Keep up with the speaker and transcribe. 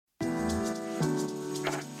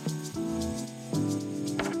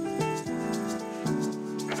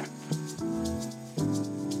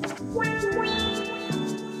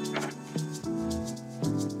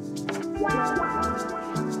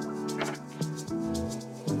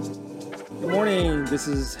morning. This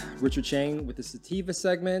is Richard Cheng with the Sativa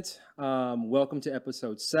Segment. Welcome to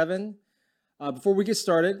episode 7. Before we get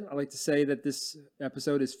started, I'd like to say that this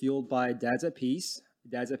episode is fueled by Dads at Peace.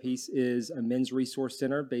 Dads at Peace is a men's resource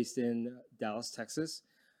center based in Dallas, Texas.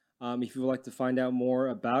 If you would like to find out more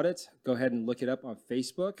about it, go ahead and look it up on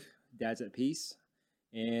Facebook, Dads at Peace,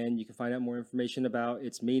 and you can find out more information about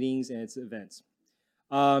its meetings and its events.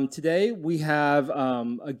 Today, we have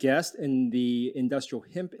a guest in the industrial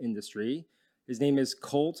hemp industry. His name is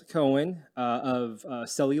Colte Koen of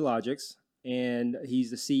Cellulogyx, and he's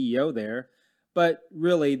the CEO there. But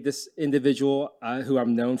really, this individual, who I've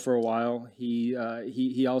known for a while,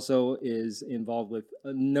 he also is involved with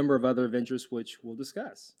a number of other ventures, which we'll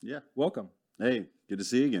discuss. Yeah. Welcome. Hey, good to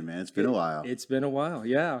see you again, man. It's been a while. It's been a while,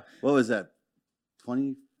 yeah. What was that,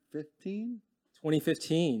 2015?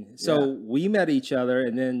 2015. So we met each other,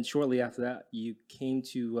 and then shortly after that, you came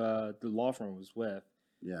to the law firm I was with.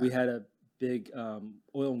 Yeah. We had a big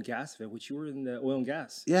oil and gas event, which you were in the oil and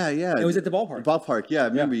gas. Yeah. It was at the ballpark. The ballpark, yeah. I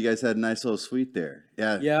remember you guys had a nice little suite there.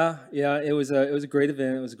 Yeah. Yeah. It was a great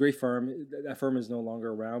event. It was a great firm. That firm is no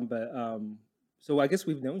longer around, but so I guess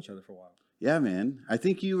we've known each other for a while. Yeah, man. I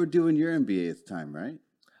think you were doing your MBA at the time, right?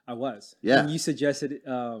 I was. Yeah. And you suggested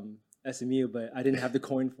SMU, but I didn't have the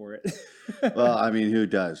coin for it. Well, I mean, who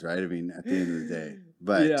does, right? I mean, at the end of the day.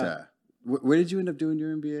 But where did you end up doing your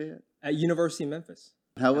MBA at? At University of Memphis.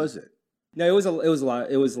 How was it? No, it was a lot.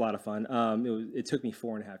 It was a lot of fun. It took me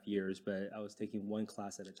 4.5 years, but I was taking one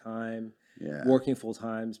class at a time, working full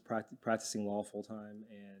time, practicing law full time,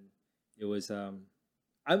 and it was.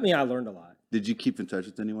 I learned a lot. Did you keep in touch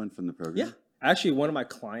with anyone from the program? Yeah, actually, one of my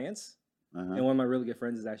clients and one of my really good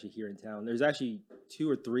friends is actually here in town. There's actually 2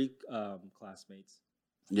 or 3 classmates.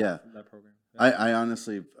 Yeah, from that program. Yeah. I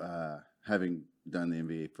honestly, having done the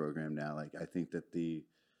MBA program now, like I think that the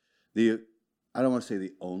I don't want to say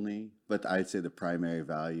the only, but I'd say the primary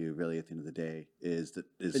value, really, at the end of the day, is the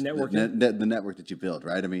networking, the network that you build,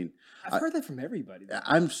 right? I mean, I've heard that from everybody.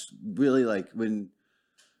 I'm really like when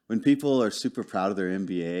people are super proud of their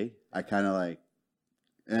MBA, I kind of like,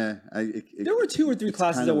 there were 2 or 3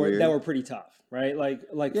 classes that were pretty tough, right?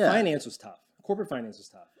 Like finance was tough, corporate finance was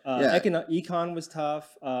tough, econ was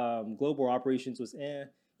tough, global operations was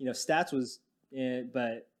stats was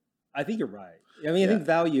but I think you're right. I mean, I think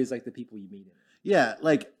value is like the people you meet in. Yeah,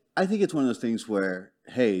 like I think it's one of those things where,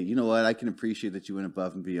 hey, you know what? I can appreciate that you went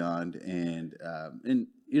above and beyond, and went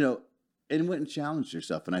and challenged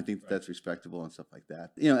yourself, and I think that's respectable and stuff like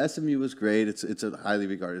that. SMU was great. It's a highly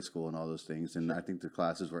regarded school and all those things, and I think the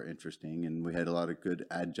classes were interesting, and we had a lot of good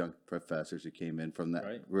adjunct professors who came in from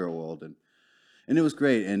that real world, and it was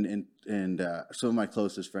great. And some of my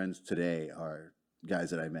closest friends today are guys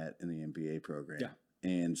that I met in the MBA program. Yeah.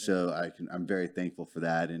 And so I'm very thankful for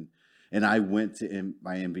that. And I went to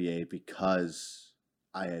my MBA because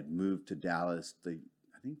I had moved to Dallas I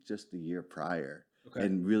think just the year prior,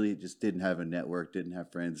 and really just didn't have a network, didn't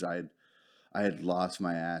have friends. I had lost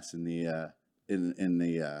my ass in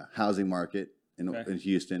the housing market in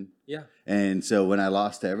Houston. Yeah. And so when I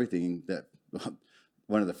lost everything,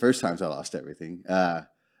 one of the first times I lost everything,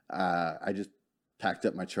 I just packed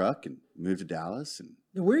up my truck and moved to Dallas.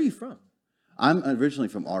 And where are you from? I'm originally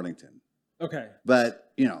from Arlington. Okay.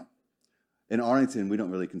 But, in Arlington, we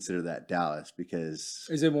don't really consider that Dallas because...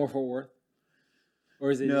 Is it more Fort Worth?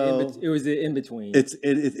 Or is it in between? It's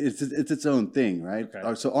its own thing, right?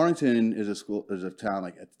 Okay. So Arlington is a town,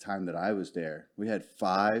 like at the time that I was there, we had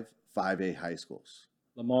 5 5A high schools.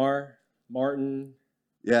 Lamar, Martin.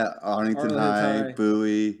 Yeah, Arlington High,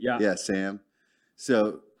 Bowie. Yeah, Sam.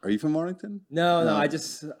 So... Are you from Arlington? No. I've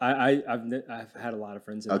had a lot of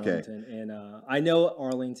friends in Arlington, and I know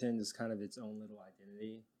Arlington is kind of its own little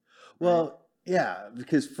identity. Well, yeah,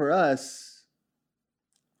 because for us,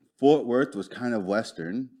 Fort Worth was kind of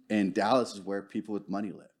Western, and Dallas is where people with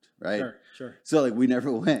money lived, right? Sure. So like we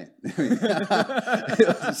never went. It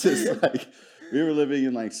was just like we were living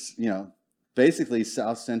in basically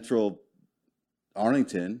South Central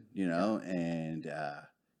Arlington, and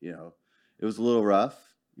it was a little rough.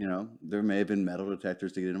 There may have been metal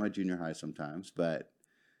detectors to get into my junior high sometimes, but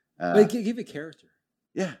give it character.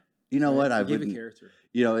 Yeah, you know what? I give it character.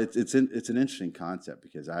 It's an interesting concept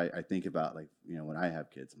because I think about when I have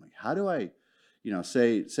kids, I'm like, how do I,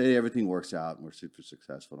 say everything works out and we're super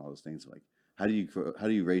successful and all those things. Like, how do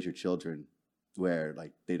you raise your children where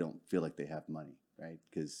like they don't feel like they have money, right?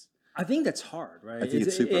 Because I think that's hard, right? I think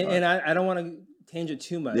it's super hard. And I don't want to tangent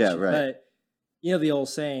too much. Yeah, right. But the old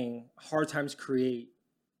saying, hard times create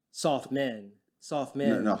soft men.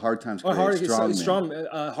 No, hard times create strong men.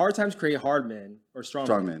 Hard times create hard men or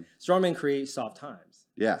strong men. Strong men create soft times.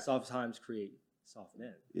 Yeah. Soft times create soft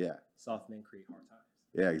men. Yeah. Soft men create hard times.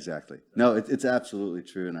 Yeah, exactly. No, it's absolutely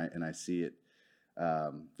true, and I see it.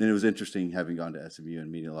 And it was interesting having gone to SMU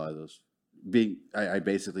and meeting a lot of those. I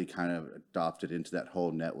basically kind of adopted into that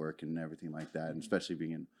whole network and everything like that, and especially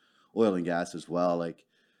being in oil and gas as well. Like,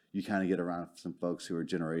 you kind of get around some folks who are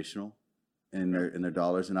generational in their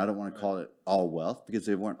dollars, and I don't want to call it all wealth because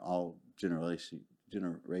they weren't all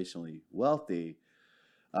generationally wealthy,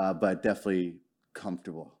 but definitely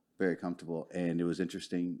comfortable, very comfortable. And it was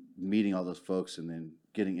interesting meeting all those folks and then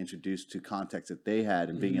getting introduced to contacts that they had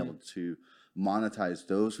and being able to monetize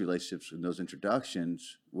those relationships and those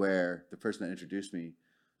introductions where the person that introduced me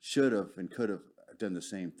should have and could have done the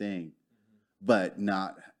same thing, but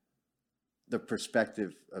not the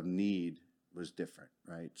perspective of need was different,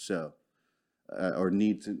 right? So, or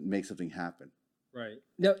need to make something happen. Right.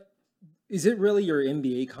 Now, is it really your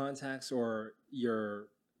MBA contacts or your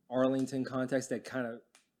Arlington contacts that kind of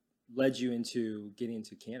led you into getting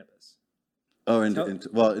into cannabis? Oh,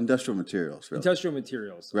 well, industrial materials. Really. Industrial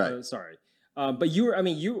materials. Right. Sorry. But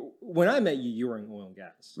when I met you, you were in oil and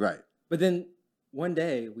gas. Right. But then one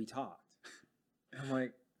day we talked. And I'm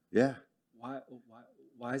like, yeah.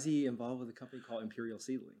 Why is he involved with a company called Imperial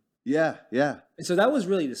Seedling? Yeah. And so that was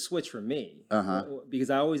really the switch for me. Uh-huh.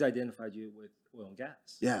 Because I always identified you with oil and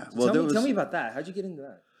gas. Yeah. So well, tell me about that. How'd you get into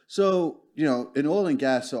that? So, in oil and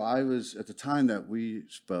gas, so I was, at the time that we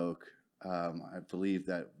spoke, I believe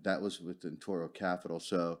that was with Toro Capital.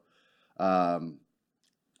 So,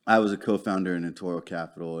 I was a co-founder in Toro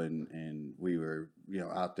Capital, and we were,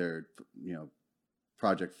 out there,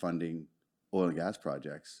 project funding oil and gas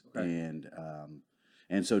projects. Okay.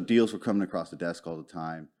 And so deals were coming across the desk all the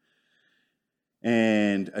time.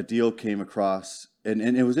 And a deal came across, and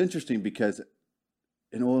it was interesting because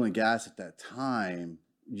in oil and gas at that time,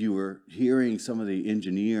 you were hearing some of the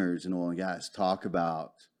engineers in oil and gas talk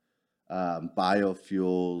about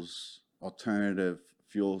biofuels, alternative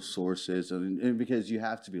fuel sources, and because you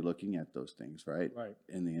have to be looking at those things, right?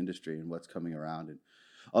 In the industry and what's coming around. And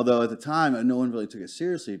although at the time, no one really took it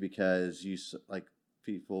seriously because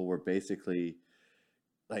people were basically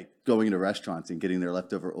going into restaurants and getting their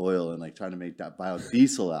leftover oil and trying to make that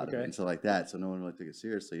biodiesel out of it and stuff like that. So no one really took it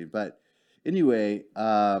seriously. But anyway,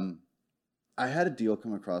 I had a deal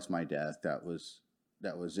come across my desk that was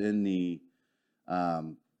in the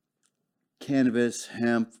cannabis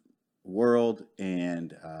hemp world,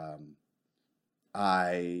 and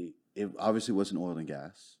it obviously wasn't oil and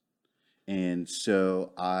gas, and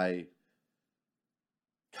so I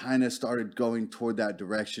kind of started going toward that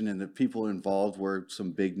direction, and the people involved were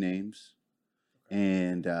some big names,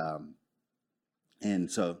 and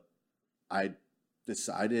so I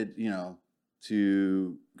decided,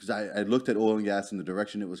 because I looked at oil and gas and the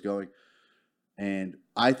direction it was going, and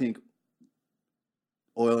I think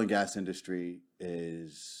oil and gas industry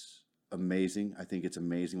is amazing. I think it's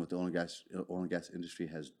amazing what the oil and gas industry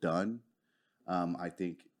has done. I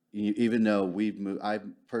think even though I've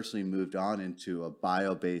personally moved on into a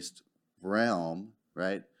bio-based realm,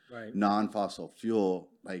 right? Non-fossil fuel.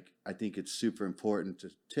 I think it's super important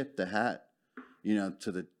to tip the hat,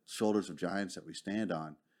 to the shoulders of giants that we stand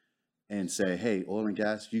on, and say, hey, oil and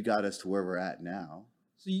gas, you got us to where we're at now.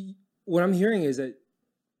 So what I'm hearing is that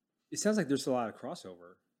it sounds like there's a lot of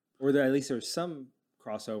crossover, or at least there's some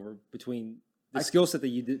crossover between the skill set that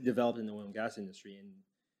you developed in the oil and gas industry and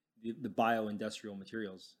the bio-industrial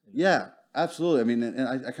materials. Yeah, absolutely. I mean, and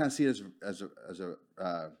I kind of see it as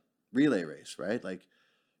a relay race, right?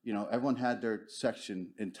 Everyone had their section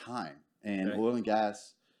in time, and oil and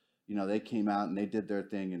gas, they came out and they did their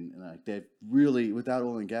thing, and they really, without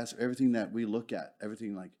oil and gas, everything that we look at,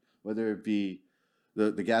 everything whether it be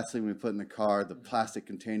the gasoline we put in the car, the plastic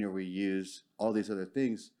container we use, all these other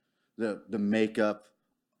things, the makeup,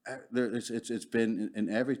 it's been in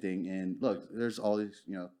everything. And look, there's all these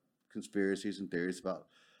conspiracies and theories about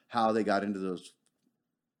how they got into those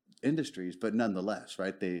industries, but nonetheless,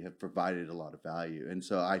 right, they have provided a lot of value. And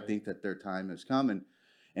so I think that their time has come,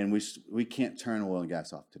 and we can't turn oil and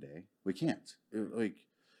gas off today. We can't.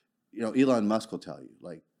 Elon Musk will tell you,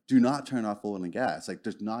 do not turn off oil and gas.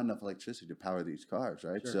 There's not enough electricity to power these cars,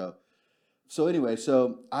 right? Sure. So anyway,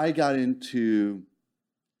 I got into,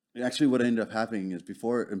 actually what ended up happening is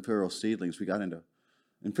before Imperial Seedlings,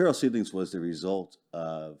 Imperial Seedlings was the result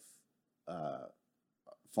of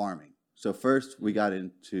farming. So first we got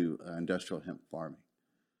into industrial hemp farming.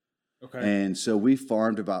 Okay. And so we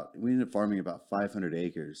ended up farming about 500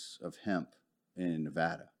 acres of hemp in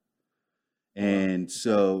Nevada. And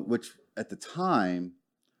so, which at the time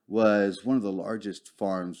was one of the largest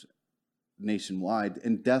farms nationwide,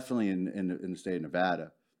 and definitely in the state of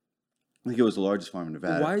Nevada. I think it was the largest farm in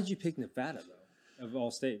Nevada. But why did you pick Nevada, though? of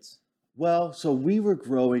all states? Well, so we were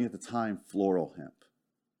growing at the time floral hemp.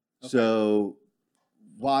 Okay. So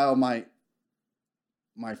while my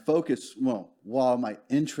focus, well, while my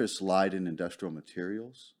interest lied in industrial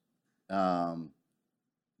materials,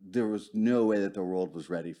 there was no way that the world was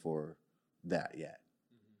ready for that yet.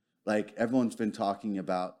 Like everyone's been talking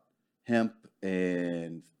about hemp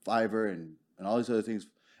and fiber and all these other things.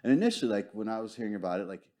 And initially, like when I was hearing about it,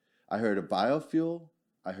 like I heard a biofuel,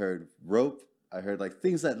 I heard rope, I heard like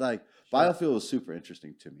things that like biofuel was super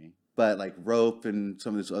interesting to me, but like rope and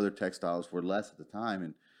some of these other textiles were less at the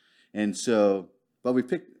time. And so, but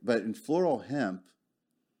in floral hemp,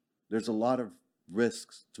 there's a lot of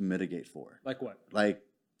risks to mitigate for. Like what?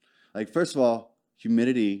 Like first of all,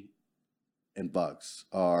 humidity and bugs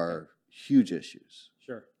are huge issues.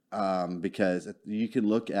 Sure. Because you can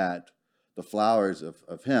look at the flowers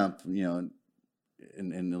of hemp, you know,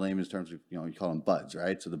 in the layman's terms, you know, you call them buds,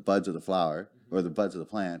 right? So the buds of the flower or the buds of the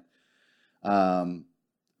plant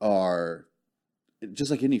are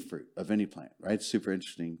just like any fruit of any plant, right? Super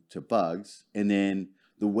interesting to bugs. And then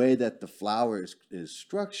the way that the flower is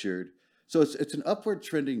structured, so it's an upward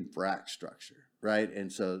trending bract structure, right?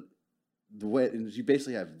 And so the way you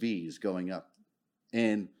basically have V's going up,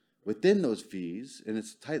 and within those V's, and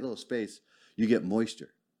it's a tight little space, you get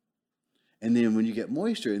moisture. And then when you get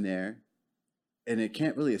moisture in there, and it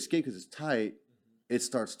can't really escape because it's tight, it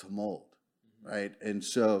starts to mold, right? And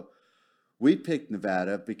so we picked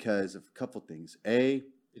Nevada because of a couple things. A,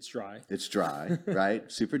 it's dry. It's dry,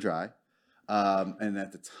 right? Super dry. And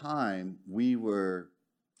at the time,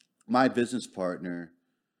 my business partner,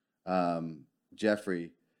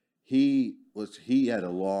 Jeffrey, he had a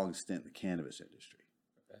long stint in the cannabis industry.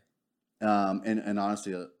 Okay. And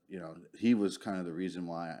honestly, you know, he was kind of the reason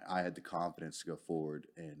why I had the confidence to go forward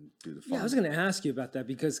and do the farm. Yeah, I was going to ask you about that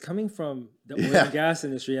because coming from the oil and gas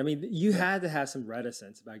industry, I mean, you had to have some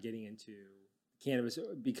reticence about getting into cannabis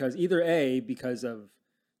because because of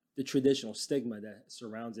the traditional stigma that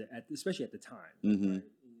surrounds it, especially at the time. Mm-hmm. Right?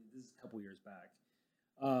 This is a couple years back.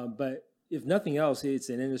 But if nothing else, it's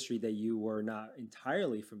an industry that you were not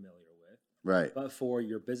entirely familiar with. Right. But for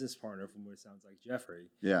your business partner, from what it sounds like, Jeffrey.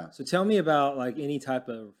 Yeah. So tell me about like any type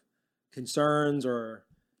of concerns or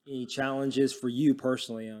any challenges for you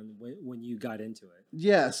personally on when you got into it.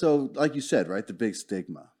 Yeah. So like you said, right, the big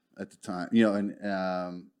stigma at the time, you know,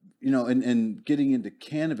 and getting into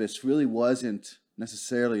cannabis really wasn't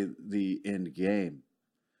necessarily the end game.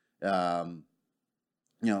 You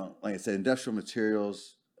know, like I said, industrial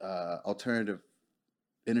materials, alternative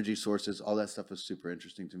energy sources, all that stuff was super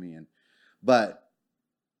interesting to me. But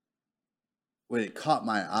when it caught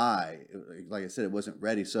my eye, like I said, it wasn't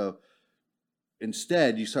ready. So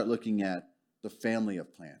instead, you start looking at the family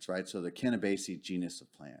of plants, right? So the Cannabaceae genus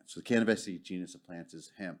of plants. So the Cannabaceae genus of plants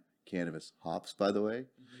is hemp, cannabis, hops, by the way,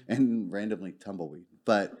 and randomly tumbleweed.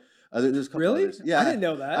 But there's a couple others. Yeah, I didn't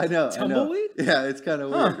know that. I know. Tumbleweed? Yeah, it's kind of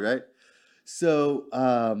weird, right? So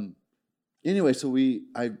anyway, so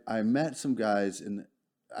I met some guys, and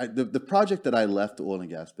the project that I left the oil and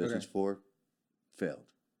gas business for failed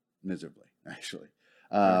miserably, actually,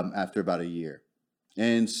 after about a year.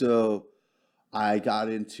 And so I got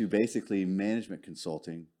into basically management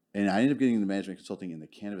consulting, and I ended up getting into management consulting in the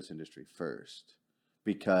cannabis industry first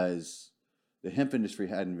because the hemp industry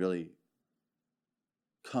hadn't really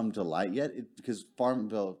come to light yet because Farm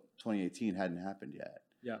Bill 2018 hadn't happened yet.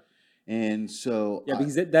 Yeah. And so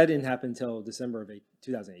because that didn't happen until December of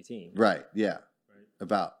 2018. Right. Yeah.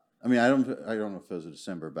 Right. I mean, I don't know if it was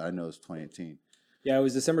December, but I know it was 2018. Yeah, it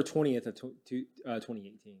was December 20th of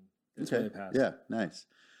 2018. That's when it passed. Yeah, nice.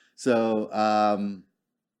 So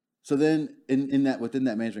so then within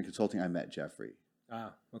that management consulting, I met Jeffrey.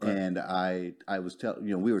 Ah, okay. And I was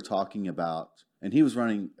we were talking about, and he was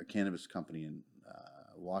running a cannabis company in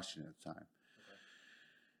Washington at the time. Okay.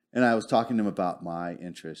 And I was talking to him about my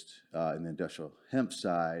interest in the industrial hemp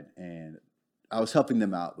side, and I was helping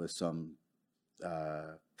them out with some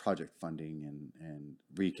project funding and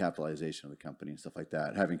recapitalization of the company and stuff like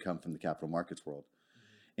that, having come from the capital markets world.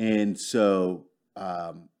 Mm-hmm. And so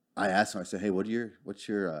I asked him, I said, "Hey, what are your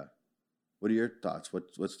thoughts?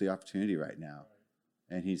 What's the opportunity right now?"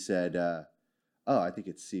 And he said, "Oh, I think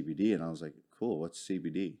it's CBD." And I was like, "Cool, what's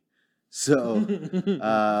CBD?" So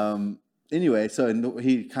anyway,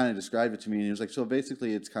 he kind of described it to me, and he was like, "So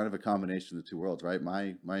basically, it's kind of a combination of the two worlds, right?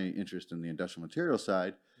 My interest in the industrial material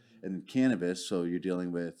side, and cannabis. So you're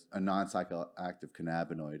dealing with a non-psychoactive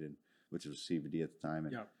cannabinoid, which was CBD at the time.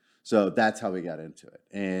 And so that's how we got into it.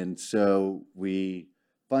 And so we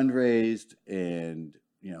fundraised and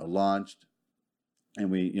launched,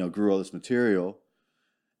 and we grew all this material.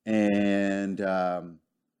 And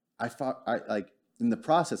in the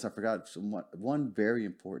process, I forgot one very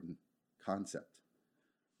important concept: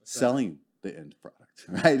 What's that? selling the end product,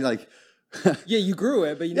 right? Like, yeah, you grew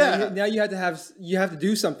it, but now you have to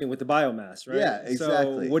do something with the biomass, right? Yeah,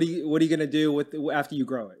 exactly. So what are you going to do after you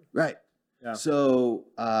grow it? Right. Yeah. So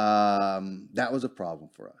that was a problem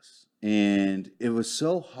for us, and it was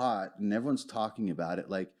so hot, and everyone's talking about it.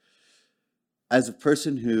 Like, as a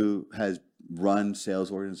person who has run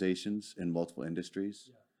sales organizations in multiple industries,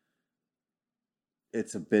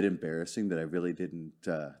 it's a bit embarrassing that I really didn't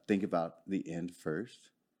think about the end first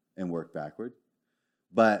and work backward.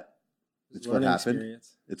 But it's what happened.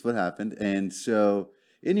 Experience. It's what happened. And so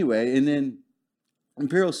anyway, and then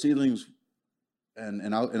Imperial Seedlings,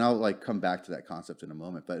 and I'll like come back to that concept in a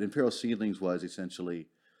moment. But Imperial Seedlings was essentially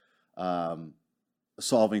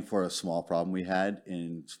solving for a small problem we had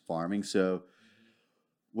in farming. So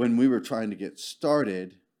when we were trying to get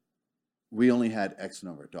started, we only had X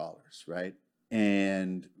number of dollars, right?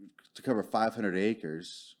 And to cover 500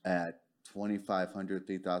 acres at 2,500,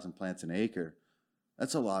 3,000 plants an acre,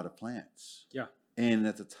 that's a lot of plants. Yeah. And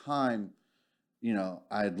at the time,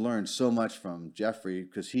 I had learned so much from Jeffrey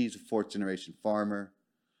because he's a fourth generation farmer,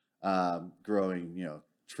 growing,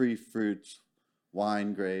 tree fruits,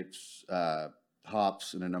 wine grapes,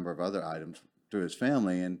 hops, and a number of other items through his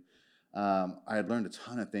family. And I had learned a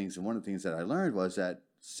ton of things. And one of the things that I learned was that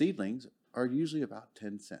seedlings are usually about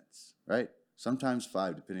 10 cents, right? Sometimes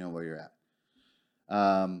 5, depending on where you're at.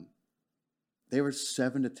 They were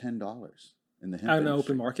 $7 to $10 in the hemp out in industry. the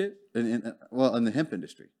open market. In the hemp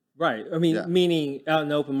industry. Right. I mean, meaning out in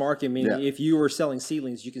the open market. Meaning, if you were selling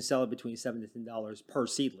seedlings, you can sell it between $7 to $10 per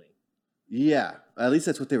seedling. Yeah, at least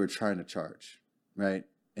that's what they were trying to charge, right?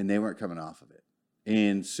 And they weren't coming off of it.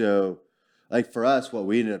 And so, like for us,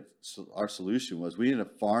 our solution was we ended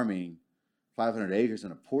up farming 500 acres,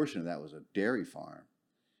 and a portion of that was a dairy farm.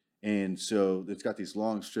 And so it's got these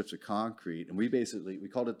long strips of concrete, and we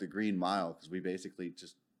called it the Green Mile because we basically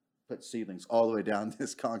just put seedlings all the way down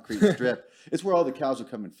this concrete strip. It's where all the cows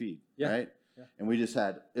would come and feed, right? Yeah. And we just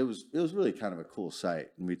had it was really kind of a cool site,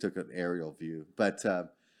 and we took an aerial view. But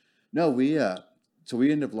no, we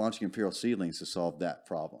ended up launching Imperial Seedlings to solve that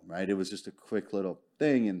problem, right? It was just a quick little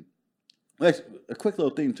thing, and a quick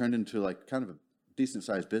little thing turned into like kind of a decent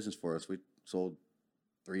sized business for us. We sold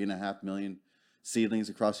 3.5 million seedlings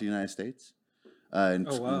across the United States in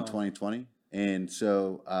 2020, and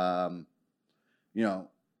so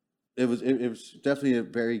it was definitely a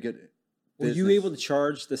very good business. Were you able to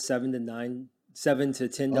charge the $7 to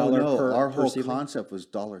 $10 per? Our whole seedling? concept was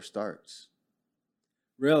dollar starts.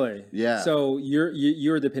 Really? Yeah. So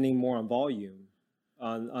you're depending more on volume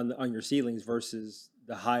on your seedlings versus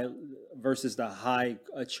the high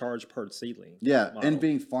charge per seedling. Yeah, model. And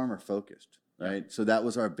being farmer focused, right? So that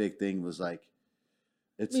was our big thing. Was like,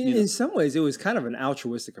 in some ways, it was kind of an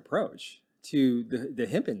altruistic approach to the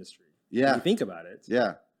hemp industry. Yeah, when you think about it.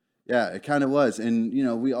 Yeah, it kind of was. And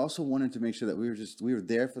we also wanted to make sure that we were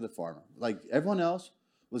there for the farmer. Like everyone else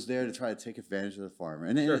was there to try to take advantage of the farmer,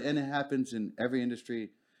 and sure. and it happens in every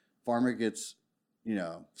industry. Farmer gets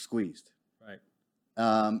squeezed, right?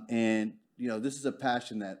 And this is a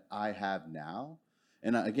passion that I have now,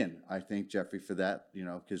 and again, I thank Jeffrey for that,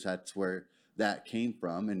 because that's where that came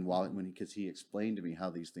from, and because he explained to me how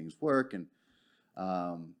these things work, and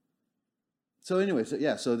so anyway,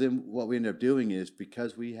 so then what we ended up doing is,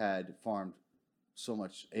 because we had farmed so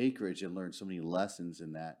much acreage and learned so many lessons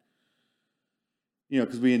in that,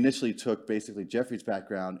 because we initially took basically Jeffrey's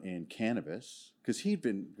background in cannabis, because he'd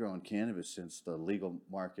been growing cannabis since the legal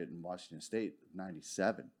market in Washington State,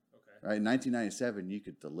 97. Okay. Right, in 1997, you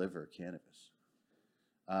could deliver cannabis,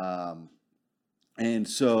 and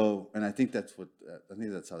I think that's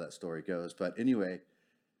how that story goes. But anyway.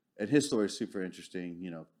 And his story is super interesting.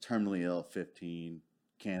 Terminally ill at 15,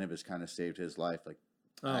 cannabis kind of saved his life,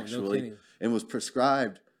 actually, no and was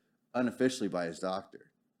prescribed unofficially by his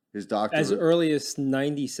doctor. His doctor, as early as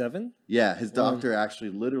 97. Yeah, his doctor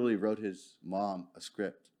actually literally wrote his mom a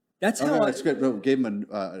script. That's how gave him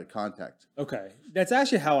a contact. Okay, that's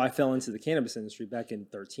actually how I fell into the cannabis industry back in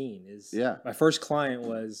 13. My first client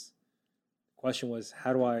was. The question was,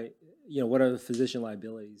 how do I? What are the physician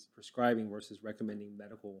liabilities prescribing versus recommending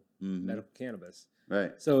medical cannabis?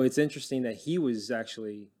 Right. So it's interesting that he was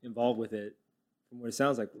actually involved with it from what it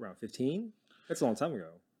sounds like around 15. That's a long time ago.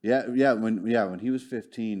 Yeah. When he was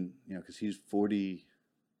 15, because he's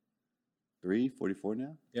 43, 44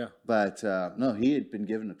 now. Yeah. But no, he had been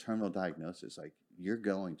given a terminal diagnosis, like, you're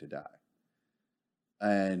going to die.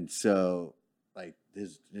 And so, like,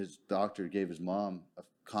 his doctor gave his mom a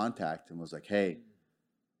contact and was like, hey,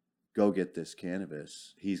 go get this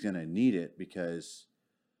cannabis. He's going to need it because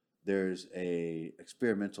there's a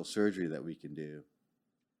experimental surgery that we can do,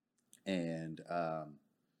 and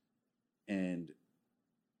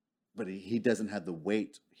but he doesn't have the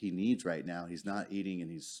weight he needs right now. He's not eating, and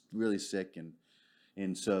he's really sick,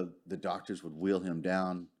 and so the doctors would wheel him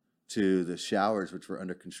down to the showers, which were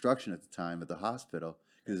under construction at the time at the hospital,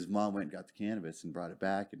 because his mom went and got the cannabis and brought it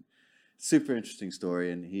back. And super interesting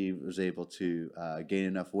story. And he was able to gain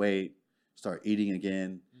enough weight, start eating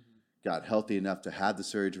again, got healthy enough to have the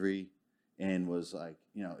surgery, and was like,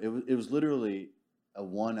 it was literally a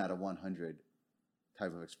 1 out of 100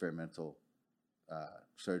 type of experimental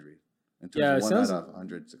surgery. In terms of 1 out of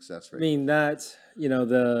 100 success rate. I mean, that,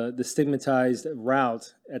 the stigmatized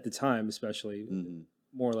route at the time, especially,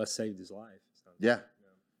 more or less saved his life. Yeah.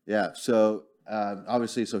 Yeah. So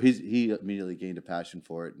obviously, so he immediately gained a passion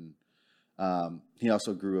for it. And he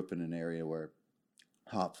also grew up in an area where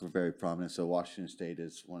hops were very prominent. So Washington State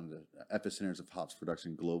is one of the epicenters of hops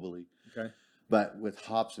production globally. Okay. But with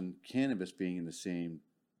hops and cannabis being in the same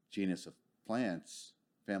genus of plants,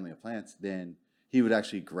 family of plants, then he would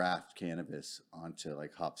actually graft cannabis onto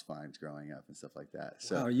like hops vines growing up and stuff like that.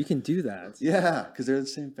 So wow, you can do that. Yeah, because they're the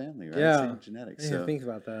same family, right? Yeah. Same genetics. I didn't think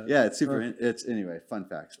about that. Yeah, it's super. It's anyway, fun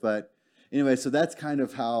facts. But anyway, so that's kind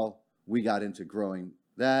of how we got into growing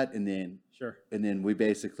that, and then we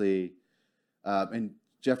basically, and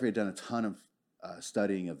Jeffrey had done a ton of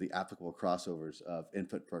studying of the applicable crossovers of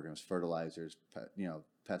input programs, fertilizers,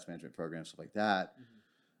 pest management programs, stuff like that,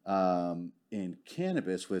 in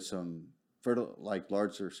cannabis with some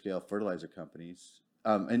larger scale fertilizer companies.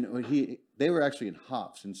 And they were actually in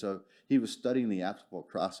hops. And so he was studying the applicable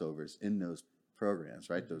crossovers in those programs,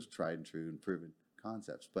 right? Those tried and true and proven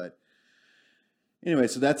concepts. But anyway,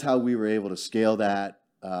 so that's how we were able to scale that.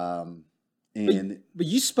 But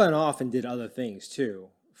you spun off and did other things too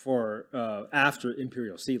for after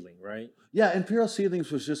Imperial Seedling, right? Yeah, Imperial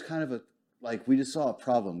Seedlings was just kind of we just saw a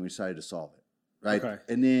problem. We decided to solve it, right? Okay.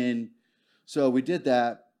 And then, so we did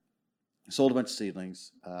that. Sold a bunch of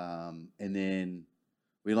seedlings, and then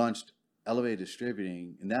we launched Elevated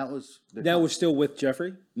Distributing, and that was still with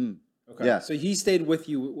Jeffrey. Okay, yeah. So he stayed with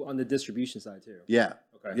you on the distribution side too. Yeah.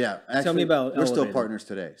 Okay. Yeah. Actually, tell me about. We're still partners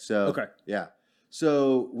today. So okay. Yeah.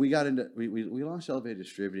 So we got into we launched Elevated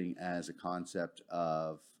Distributing as a concept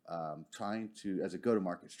of trying to, as a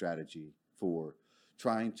go-to-market strategy for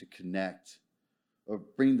trying to connect or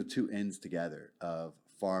bring the two ends together of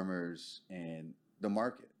farmers and the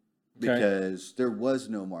market. Because there was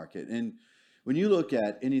no market. And when you look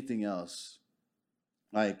at anything else,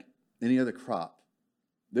 like any other crop,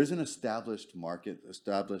 there's an established market,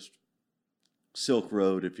 established Silk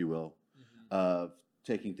Road, if you will, of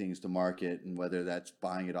taking things to market, and whether that's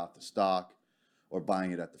buying it off the stock or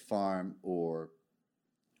buying it at the farm or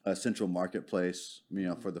a central marketplace,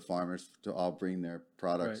 for the farmers to all bring their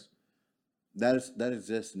products. Right. That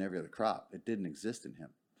exists in every other crop. It didn't exist in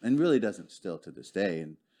hemp, and really doesn't still to this day.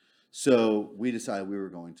 And so we decided we were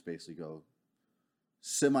going to basically go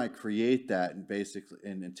semi-create that and basically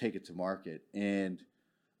and take it to market. And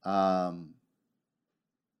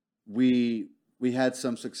we had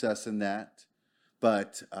some success in that,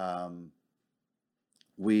 but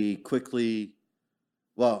we quickly,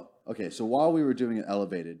 so while we were doing it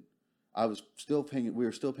Elevated, we were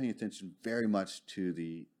still paying attention very much to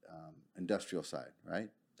the industrial side, right?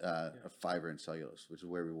 Of fiber and cellulose, which is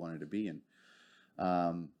where we wanted to be in.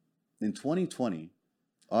 In 2020,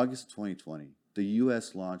 August 2020, the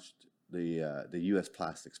U.S. launched the U.S.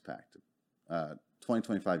 Plastics Pact,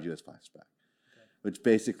 2025 U.S. Plastics Pact, which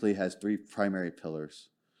basically has 3 primary pillars.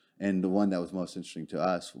 And the one that was most interesting to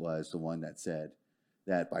us was the one that said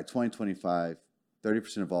that by 2025,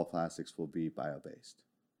 30% of all plastics will be bio-based.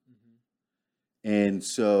 And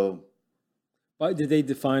so... But did they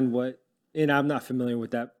define what, and I'm not familiar with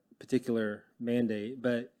that particular mandate,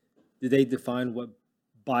 but did they define what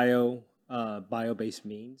bio-based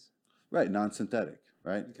means? Right, non-synthetic,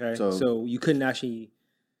 right? Okay, so you couldn't actually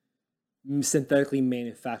synthetically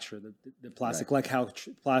manufacture the plastic, like how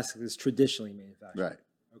plastic is traditionally manufactured. Right,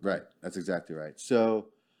 right. That's exactly right. So,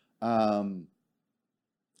 so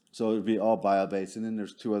it would be all bio-based, and then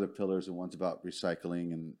there's 2 other pillars, and one's about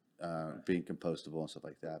recycling and being compostable and stuff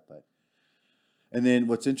like that. And then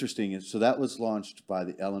what's interesting is, so that was launched by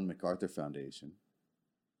the Ellen MacArthur Foundation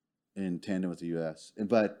in tandem with the U.S.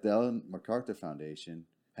 But the Ellen MacArthur Foundation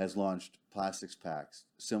has launched plastics pacts,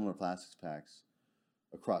 similar plastics pacts,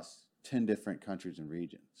 across 10 different countries and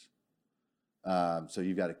regions. So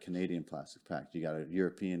you've got a Canadian plastic pact, you got a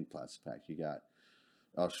European plastic pact, you got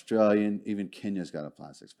Australian, even Kenya's got a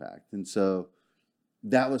plastics pact. And so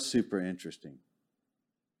that was super interesting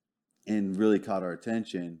and really caught our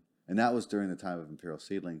attention. And that was during the time of Imperial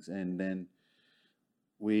Seedlings. And then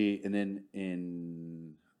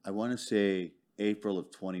in, I want to say April of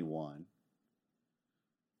 21,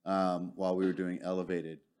 while we were doing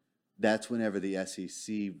Elevated, that's whenever the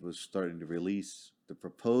SEC was starting to release the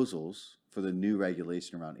proposals for the new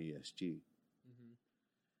regulation around ESG.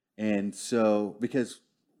 And so, because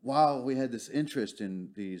while we had this interest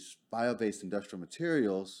in these bio-based industrial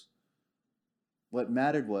materials, what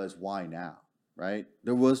mattered was why now, right?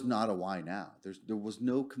 There was not a why now. There was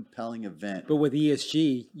no compelling event. But with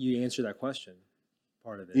ESG, you answer that question,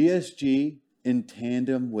 part of it. ESG in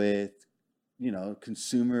tandem with,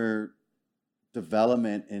 consumer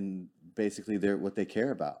development and basically what they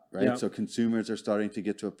care about, right? Yeah. So consumers are starting to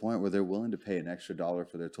get to a point where they're willing to pay an extra $1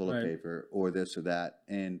 for their toilet paper or this or that.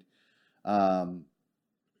 And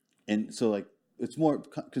so like it's more,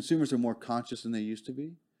 consumers are more conscious than they used to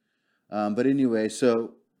be. But anyway,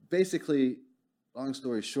 so basically, long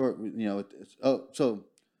story short, so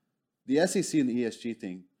the SEC and the ESG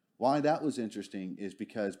thing, why that was interesting is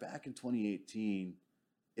because back in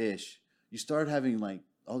 2018-ish, you started having like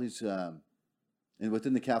all these, and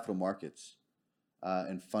within the capital markets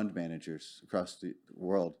and fund managers across the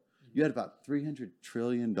world, you had about $300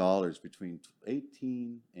 trillion between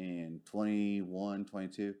 18 and 21,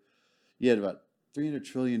 22. You had about $300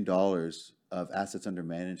 trillion of assets under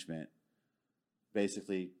management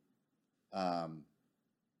basically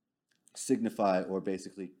signify or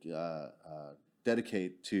basically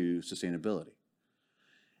dedicate to sustainability.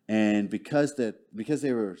 And because they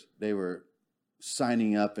were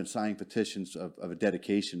signing up and signing petitions of a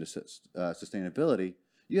dedication to sustainability,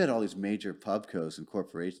 you had all these major pubcos and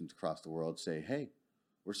corporations across the world say, hey,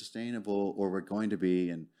 we're sustainable, or we're going to be.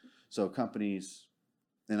 And so companies,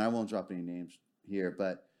 and I won't drop any names here,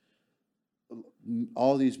 but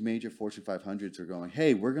all these major Fortune 500s are going,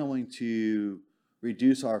 hey, we're going to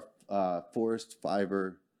reduce our forest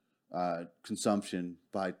fiber consumption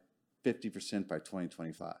by 50% by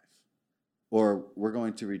 2025. Or we're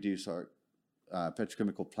going to reduce our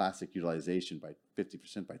petrochemical plastic utilization by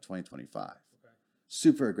 50% by 2025. Okay.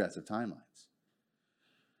 Super aggressive timelines.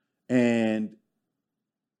 And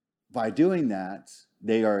by doing that,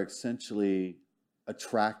 they are essentially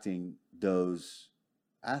attracting those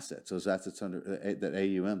assets under that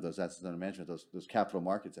AUM, those assets under management, those capital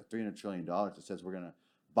markets at $300 trillion. It says we're going to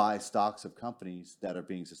buy stocks of companies that are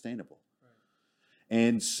being sustainable. Right.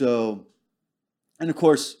 And so, and of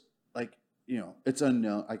course, like, it's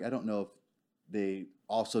unknown. Like, I don't know if they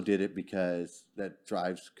also did it because that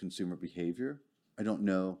drives consumer behavior. I don't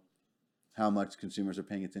know how much consumers are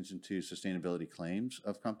paying attention to sustainability claims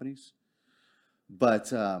of companies,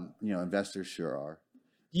 but investors sure are.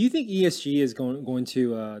 Do you think ESG is going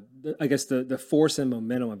to, I guess the force and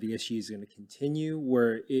momentum of ESG is going to continue,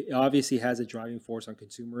 where it obviously has a driving force on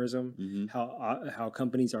consumerism, mm-hmm. how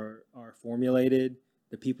companies are formulated,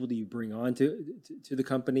 the people that you bring on to the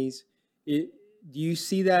companies? Do you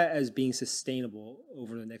see that as being sustainable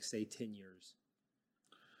over the next, say, 10 years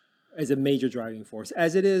as a major driving force,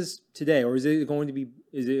 as it is today, or is it going to be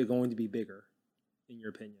bigger, in your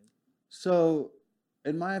opinion? So,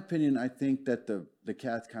 in my opinion, I think that the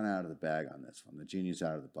cat's kind of out of the bag on this one. The genie's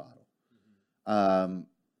out of the bottle. Mm-hmm.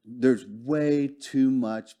 There's way too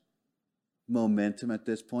much momentum at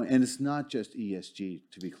this point, and it's not just ESG,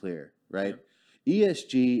 to be clear, right? Yeah.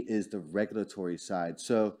 ESG is the regulatory side.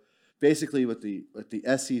 So basically, what the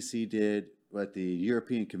SEC did, what the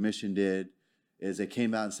European Commission did, is they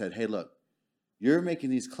came out and said, "Hey, look, you're making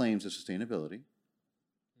these claims of sustainability.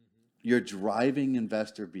 Mm-hmm. You're driving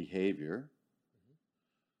investor behavior."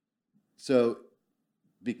 So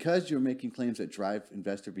because you're making claims that drive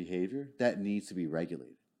investor behavior, that needs to be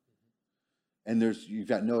regulated. And you've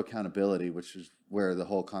got no accountability, which is where the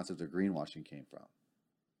whole concept of greenwashing came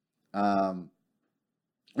from.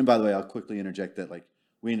 And by the way, I'll quickly interject that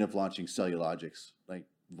we ended up launching Cellulogyx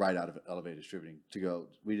right out of Elevated Distributing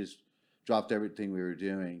we just dropped everything we were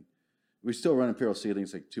doing. We still run Imperial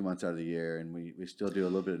Seedlings 2 months out of the year, and we still do a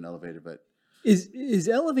little bit in Elevated, but Is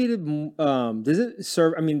Elevated, does it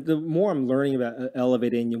serve, the more I'm learning about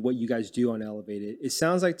Elevated and what you guys do on Elevated, it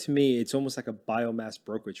sounds like to me it's almost like a biomass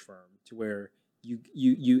brokerage firm, to where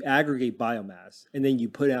you aggregate biomass and then you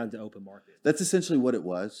put it out into open market. That's essentially what it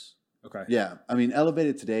was. Okay. Yeah.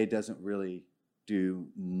 Elevated today doesn't really do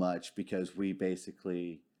much because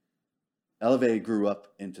Elevated grew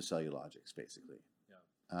up into Cellulogyx, basically.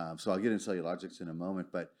 Yeah. So I'll get into Cellulogyx in a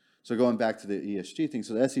moment, but so going back to the ESG thing,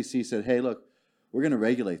 so the SEC said, "Hey, look, we're going to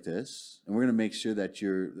regulate this, and we're going to make sure that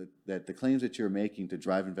that the claims that you're making to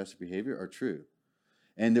drive investor behavior are true."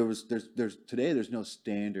 And there's no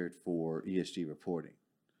standard for ESG reporting.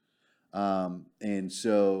 And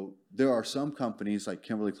so there are some companies like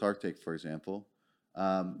Kimberly-Clark, for example,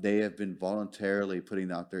 they have been voluntarily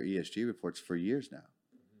putting out their ESG reports for years now.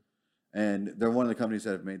 And they're one of the companies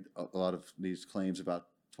that have made a lot of these claims about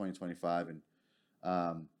 2025.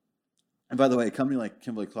 And by the way, a company like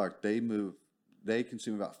Kimberly-Clark, they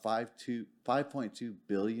consume about 5.2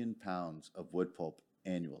 billion pounds of wood pulp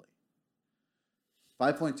annually.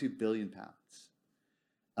 5.2 billion pounds.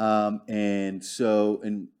 And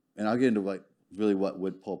I'll get into like really what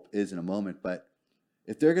wood pulp is in a moment, but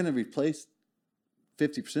if they're going to replace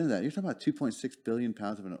 50% of that, you're talking about 2.6 billion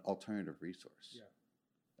pounds of an alternative resource. Yeah.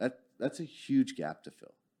 That's a huge gap to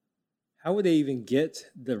fill. How would they even get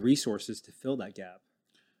the resources to fill that gap?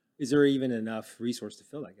 Is there even enough resource to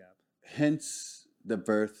fill that gap? Hence the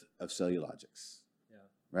birth of Cellulogyx. Yeah.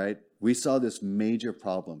 Right? We saw this major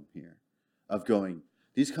problem here of going,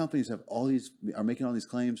 these companies are making all these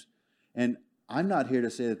claims, and I'm not here to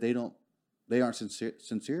say that they aren't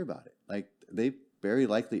sincere about it. Like, they very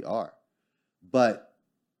likely are. But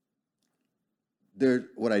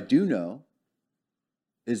what I do know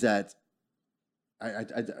is that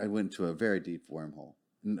I went to a very deep wormhole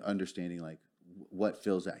in understanding like what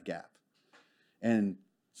fills that gap. And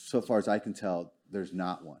so far as I can tell, there's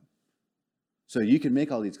not one. So you can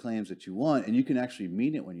make all these claims that you want, and you can actually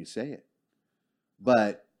mean it when you say it.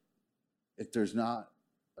 But if there's not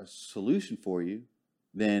a solution for you,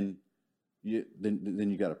 then you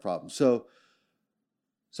got a problem. So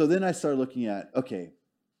then I started looking at, okay,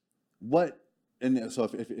 so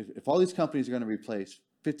if all these companies are going to replace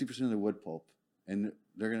 50% of their wood pulp, and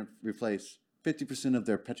they're going to replace 50% of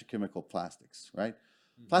their petrochemical plastics, right?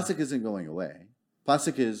 Mm-hmm. Plastic isn't going away.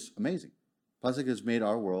 Plastic is amazing. Plastic has made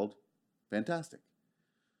our world fantastic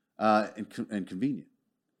and convenient.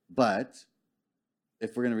 But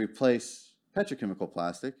if we're going to replace petrochemical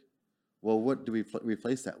plastic, well, what do we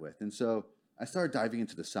replace that with? And so I started diving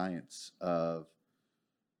into the science of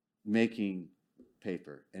making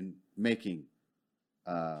paper and making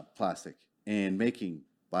plastic and making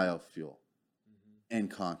biofuel and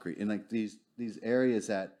concrete, and like these areas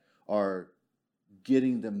that are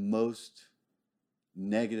getting the most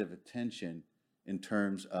negative attention in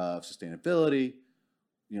terms of sustainability,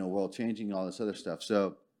 world changing, all this other stuff.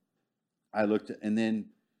 So I looked at, and then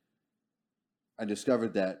I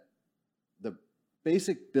discovered that the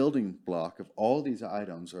basic building block of all these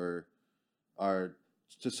items are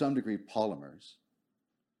to some degree polymers.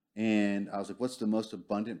 And I was like, what's the most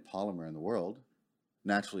abundant polymer in the world,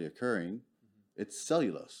 naturally occurring? It's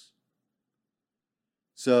cellulose.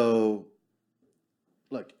 So,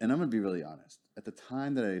 look, and I'm going to be really honest. At the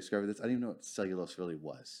time that I discovered this, I didn't even know what cellulose really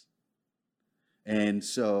was. And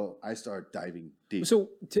so I started diving deep. So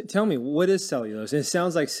tell me, what is cellulose? And it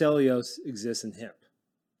sounds like cellulose exists in hemp.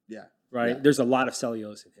 Yeah. Right? Yeah. There's a lot of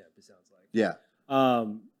cellulose in hemp, it sounds like. Yeah.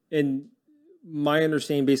 And my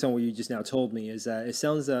understanding, based on what you just now told me, is that it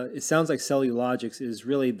sounds like Cellulogyx is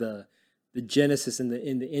really the genesis and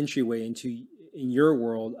the entryway in your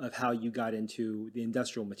world of how you got into the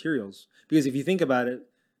industrial materials. Because if you think about it,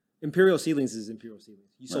 Imperial Seedlings is Imperial Seedlings.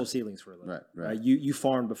 You sold seedlings for a living, right? You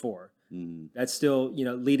farmed before. Mm-hmm. That's still,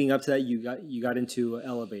 leading up to that, you got into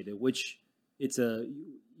Elevated, which you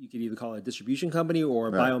could either call it a distribution company or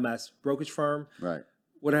a biomass brokerage firm, right?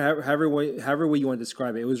 However way you want to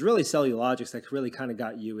describe it. It was really Cellulogyx that really kind of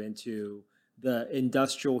got you into the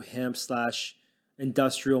industrial hemp /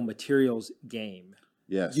 industrial materials game.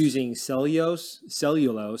 Yes. Using cellulose,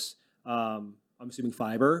 I'm assuming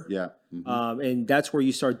fiber. Yeah. Mm-hmm. And that's where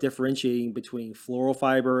you start differentiating between floral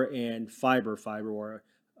fiber and fiber or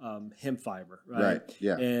hemp fiber, right? Right.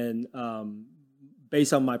 Yeah. And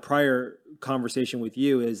based on my prior conversation with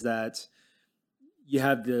you, is that you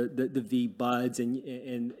have the V buds,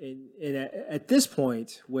 and at this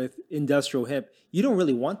point with industrial hemp, you don't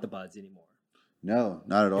really want the buds anymore. No,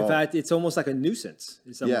 not at all. In fact, it's almost like a nuisance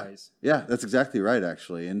in some ways. Yeah, that's exactly right,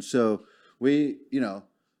 actually. And so we,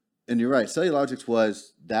 and you're right, Cellulogyx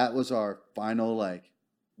was our final, like,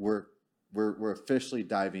 we're officially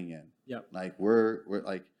diving in. Yep. Like we're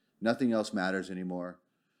like nothing else matters anymore.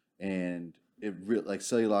 And like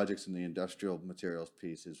Cellulogyx and the industrial materials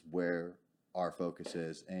piece is where our focus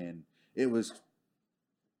is. And it was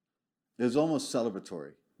almost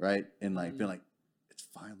celebratory, right? And like being like, it's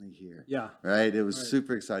finally here. Yeah. Right? It was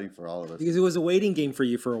super exciting for all of us. Because it was a waiting game for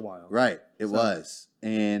you for a while. Right. It was.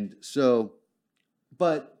 And so,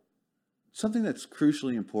 but something that's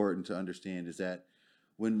crucially important to understand is that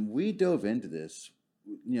when we dove into this,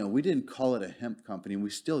 we didn't call it a hemp company, and we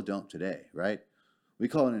still don't today, right? We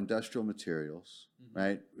call it industrial materials,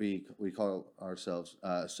 right? We call ourselves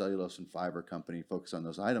a cellulose and fiber company, focus on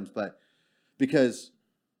those items, but because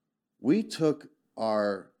we took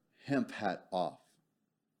our hemp hat off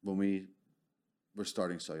when we were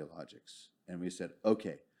starting Cellulogyx. And we said,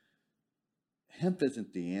 okay, hemp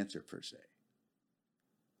isn't the answer per se.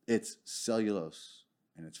 It's cellulose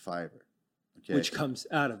and it's fiber. Okay? Which comes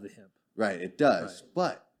out of the hemp. Right, it does. Right.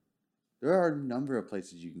 But there are a number of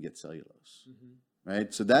places you can get cellulose.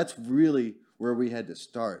 Right? So that's really where we had to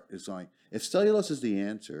start. Is like, if cellulose is the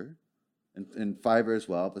answer, and fiber as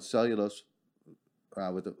well, but cellulose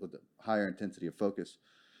with a higher intensity of focus,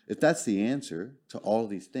 if that's the answer to all of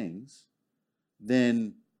these things,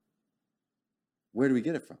 then where do we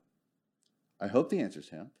get it from? I hope the answer is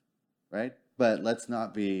hemp, right? But let's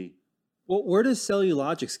not be... Well, where does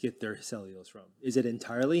Cellulogyx get their cellulose from? Is it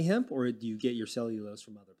entirely hemp, or do you get your cellulose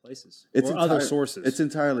from other places or other sources? It's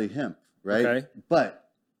entirely hemp, right? Okay. But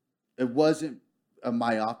it wasn't a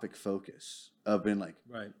myopic focus of being like,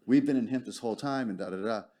 right, we've been in hemp this whole time and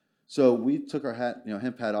da-da-da. So we took our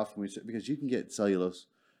hemp hat off, and we said, because you can get cellulose.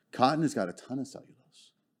 Cotton has got a ton of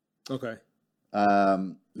cellulose. Okay.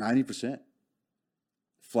 90%.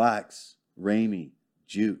 Flax, ramie,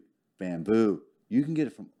 jute, bamboo. You can get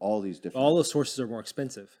it from all these different... All those sources are more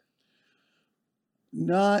expensive.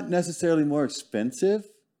 Not necessarily more expensive,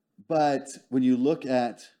 but when you look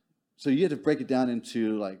at... So you have to break it down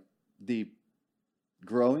into like the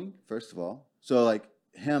growing, first of all. So like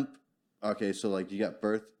hemp, okay, so like you got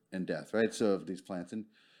birth and death, right? So of these plants. And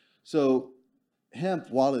so hemp,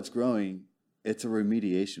 while it's growing, it's a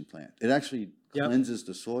remediation plant. It actually cleanses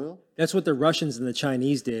the soil. That's what the Russians and the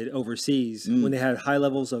Chinese did overseas when they had high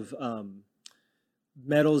levels of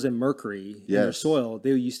metals and mercury in their soil.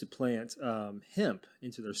 They used to plant hemp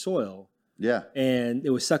into their soil. Yeah, and it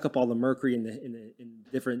would suck up all the mercury in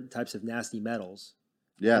different types of nasty metals.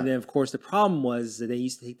 Yeah, and then of course the problem was that they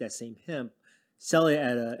used to take that same hemp, sell it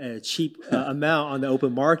at a cheap amount on the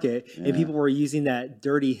open market, and people were using that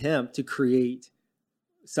dirty hemp to create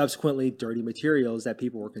subsequently dirty materials that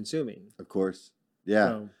people were consuming. Of course. Yeah.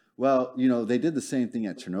 So, well, they did the same thing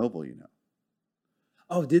at Chernobyl,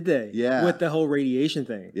 Oh, did they? Yeah. With the whole radiation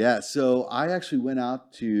thing. Yeah. So I actually went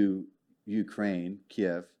out to Ukraine,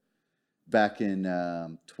 Kiev, back in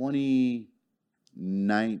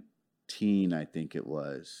 2019, I think it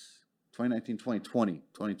was.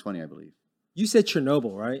 2020, I believe. You said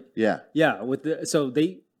Chernobyl, right? Yeah. Yeah.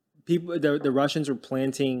 The Russians were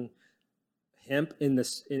planting hemp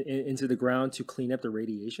into the ground to clean up the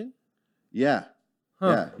radiation? Yeah. Huh.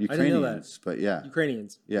 Yeah. Ukrainians, I didn't know that. But yeah.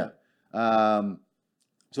 Ukrainians. Yeah.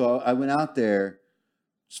 So I went out there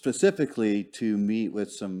specifically to meet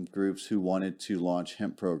with some groups who wanted to launch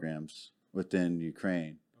hemp programs within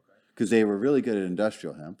Ukraine, because they were really good at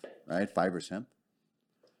industrial hemp, right? Fibrous hemp.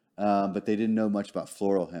 But they didn't know much about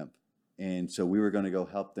floral hemp. And so we were going to go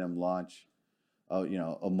help them launch,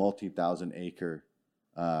 a multi-thousand acre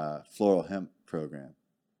floral hemp program.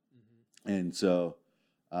 And so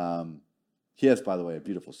Kiev's, by the way, a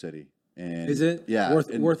beautiful city. And is it? Yeah.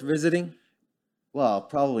 Worth visiting? Well,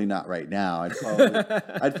 probably not right now.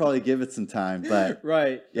 I'd probably give it some time, but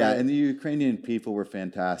right. Yeah, right. And the Ukrainian people were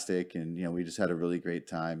fantastic, and we just had a really great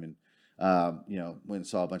time, and went and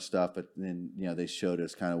saw a bunch of stuff. But then they showed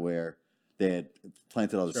us kind of where they had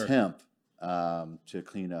planted all this hemp to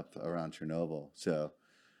clean up around Chernobyl. So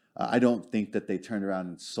I don't think that they turned around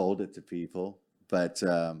and sold it to people, but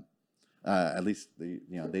at least they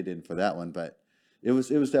didn't for that one. But it was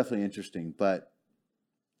definitely interesting, but.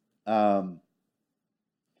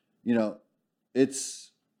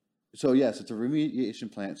 It's a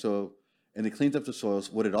remediation plant. So, and it cleans up the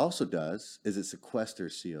soils. What it also does is it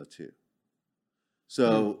sequesters CO2.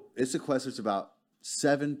 So it sequesters about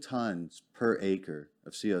 7 tons per acre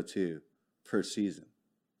of CO2 per season.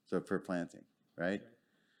 So per planting, right?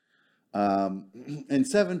 And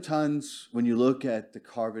 7 tons, when you look at the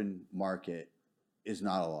carbon market, is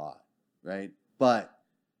not a lot, right? But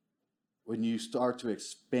when you start to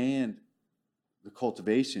expand the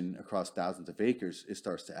cultivation across thousands of acres, it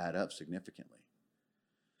starts to add up significantly.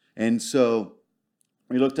 And so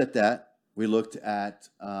we looked at that. We looked at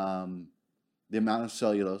the amount of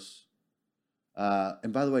cellulose.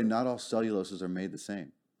 And by the way, not all celluloses are made the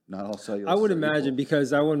same. Not all cellulose. I would imagine,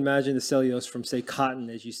 because I would imagine the cellulose from, say, cotton,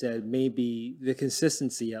 as you said, maybe the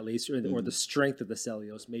consistency at least, or the strength of the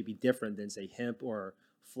cellulose may be different than, say, hemp or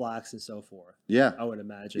flax and so forth. Yeah. I would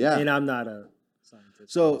imagine. Yeah. And I'm not a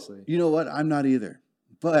scientist. So, obviously. You know what? I'm not either.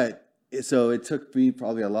 But so it took me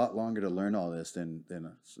probably a lot longer to learn all this than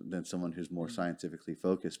someone who's more scientifically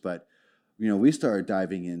focused. But, we started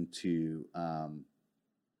diving into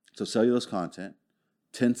cellulose content,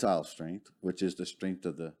 tensile strength, which is the strength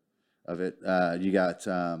of it. You got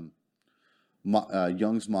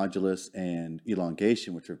Young's modulus and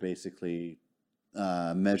elongation, which are basically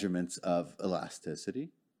measurements of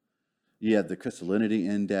elasticity. You have the crystallinity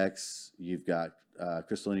index. You've got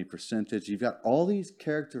crystallinity percentage. You've got all these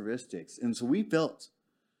characteristics. And so we built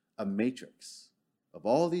a matrix of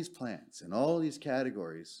all these plants and all these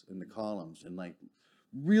categories in the columns and like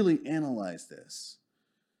really analyze this.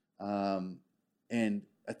 And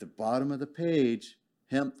at the bottom of the page,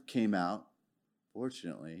 hemp came out,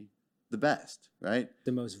 fortunately, the best, right?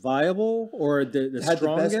 The most viable or the had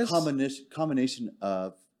strongest? The best combination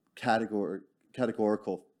of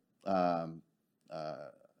categorical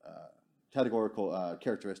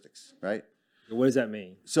characteristics, right? What does that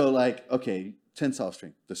mean? So like, okay, tensile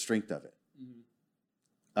strength, the strength of it.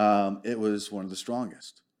 It was one of the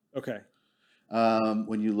strongest. Okay.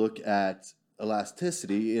 When you look at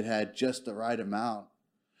elasticity, it had just the right amount,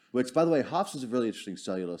 which, by the way, hops is a really interesting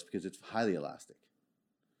cellulose because it's highly elastic.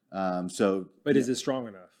 But is it strong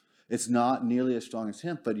enough? It's not nearly as strong as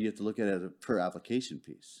hemp, but you have to look at it as a per application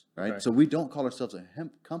piece, right? Okay. So we don't call ourselves a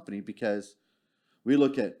hemp company because we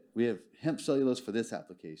have hemp cellulose for this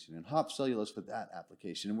application and hop cellulose for that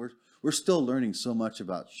application, and we're still learning so much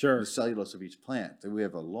about the cellulose of each plant that we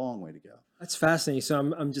have a long way to go. That's fascinating. So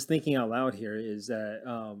I'm just thinking out loud here is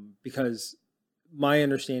that because my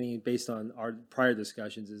understanding based on our prior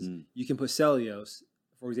discussions is you can put cellulose,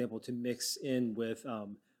 for example, to mix in with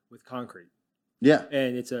concrete. Yeah.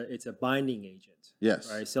 And it's a binding agent.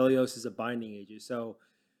 Yes. Right. Cellulose is a binding agent. So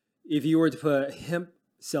if you were to put hemp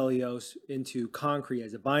cellulose into concrete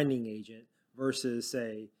as a binding agent versus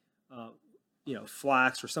say,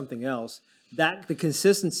 flax or something else, that the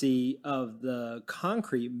consistency of the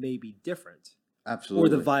concrete may be different. Absolutely. Or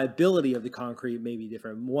the viability of the concrete may be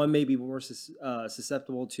different. One may be more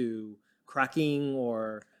susceptible to cracking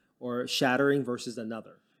or shattering versus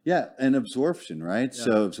another. Yeah, and absorption, right? Yeah.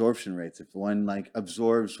 So absorption rates. If one like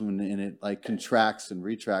absorbs and it like contracts and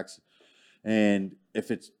retracts, and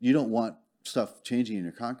if you don't want stuff changing in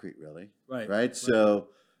your concrete, really, right? So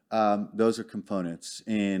those are components.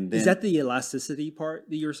 And then, is that the elasticity part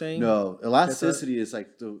that you're saying? No, elasticity is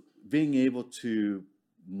like being able to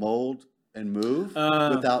mold and move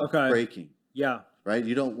without breaking. Yeah. Right.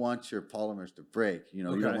 You don't want your polymers to break. You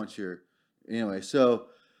don't want anyway. So.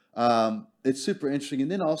 It's super interesting. And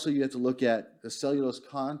then also you have to look at the cellulose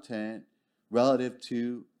content relative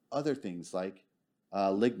to other things like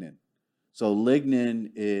lignin. So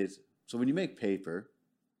lignin so when you make paper,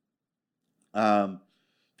 people are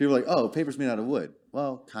like, oh, paper's made out of wood.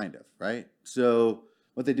 Well, kind of, right? So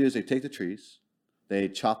what they do is they take the trees, they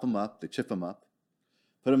chop them up, they chip them up,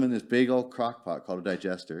 put them in this big old crock pot called a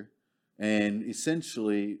digester, and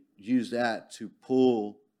essentially use that to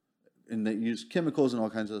pull. And they use chemicals and all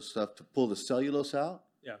kinds of stuff to pull the cellulose out,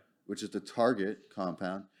 which is the target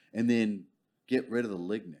compound, and then get rid of the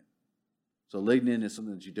lignin. So lignin is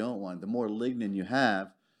something that you don't want. The more lignin you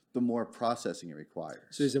have, the more processing it requires.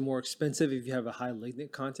 So is it more expensive if you have a high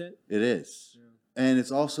lignin content? It is. Yeah. And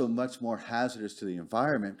it's also much more hazardous to the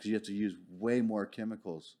environment because you have to use way more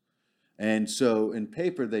chemicals. And so in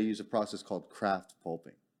paper, they use a process called kraft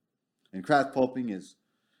pulping. And kraft pulping is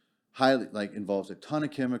highly involves a ton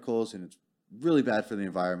of chemicals, and it's really bad for the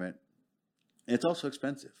environment. And it's also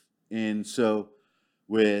expensive. And so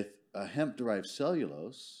with a hemp-derived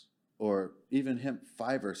cellulose or even hemp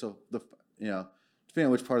fiber, so depending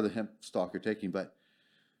on which part of the hemp stalk you're taking, but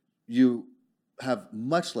you have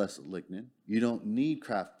much less lignin. You don't need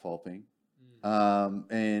kraft pulping.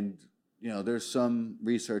 And there's some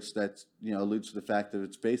research that alludes to the fact that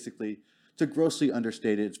it's basically, to grossly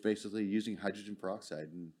understate it, it's basically using hydrogen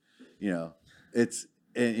peroxide, and it's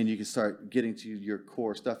and you can start getting to your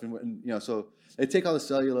core stuff, and so they take all the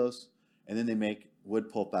cellulose and then they make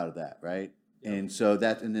wood pulp out of that, right? Yep. And so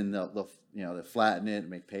and then they'll flatten it and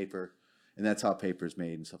make paper, and that's how paper is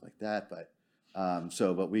made and stuff like that. But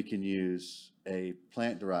but we can use a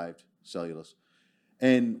plant-derived cellulose,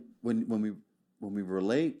 and when we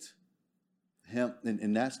relate hemp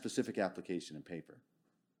in that specific application in paper,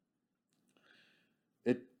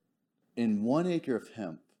 in 1 acre of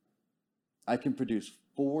hemp, I can produce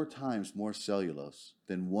 4 times more cellulose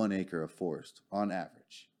than 1 acre of forest on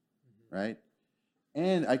average, right?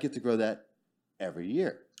 And I get to grow that every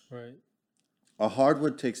year. Right. A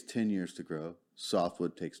hardwood takes 10 years to grow.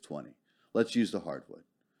 Softwood takes 20. Let's use the hardwood.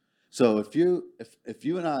 So if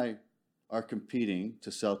you and I are competing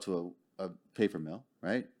to sell to a paper mill,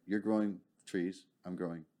 right? You're growing trees, I'm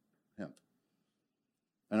growing hemp.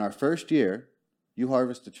 In our first year, you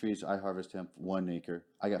harvest the trees, I harvest hemp, 1 acre.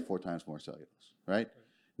 I got 4 times more cellulose, right?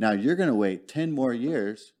 Now you're going to wait 10 more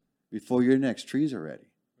years before your next trees are ready.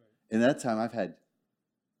 In that time, I've had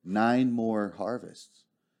 9 more harvests.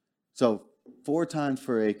 So 4 times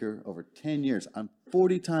per acre over 10 years. I'm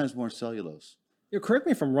 40 times more cellulose. Correct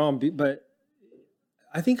me if I'm wrong, but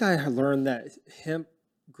I think I learned that hemp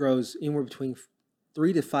grows anywhere between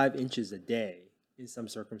 3 to 5 inches a day in some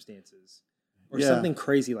circumstances, or something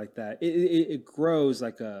crazy like that. It grows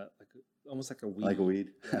like almost like a weed. Like a weed.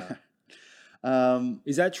 Yeah.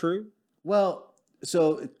 Is that true? Well,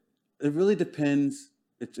 so it really depends.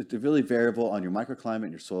 It's really variable on your microclimate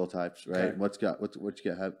and your soil types, right? Okay.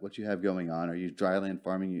 What you have going on. Are you dryland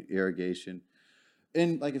farming, irrigation?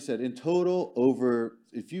 And like I said, in total,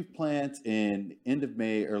 if you plant in end of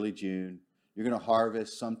May, early June, you're going to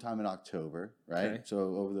harvest sometime in October, right? Okay.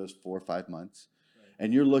 So over those 4 or 5 months,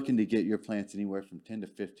 and you're looking to get your plants anywhere from 10 to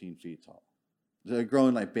 15 feet tall. They're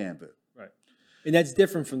growing like bamboo. Right. And that's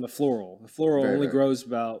different from the floral. The floral only grows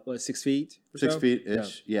about 6 feet or 6 so? feet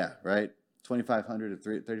ish, yeah, right? 2,500 to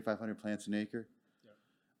 3,500 plants an acre.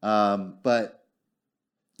 Yeah. But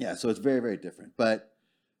yeah, so it's very, very different. But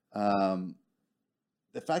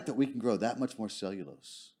the fact that we can grow that much more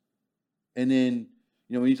cellulose, and then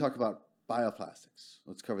when you talk about bioplastics,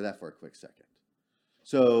 let's cover that for a quick second.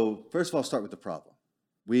 So first of all, start with the problem.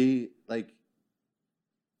 I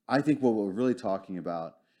think what we're really talking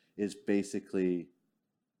about is basically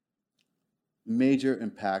major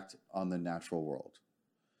impact on the natural world,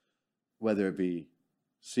 whether it be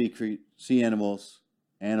sea animals,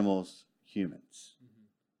 humans.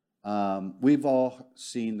 We've all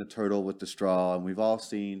seen the turtle with the straw, and we've all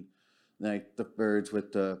seen like the birds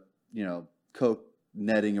with the Coke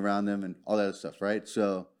netting around them and all that other stuff, right?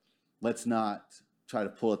 So let's not try to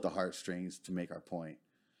pull at the heartstrings to make our point.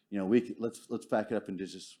 Let's back it up into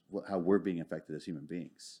just how we're being affected as human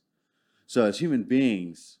beings. So as human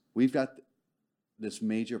beings, we've got this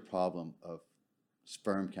major problem of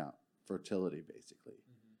sperm count, fertility, basically.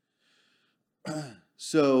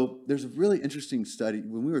 So there's a really interesting study.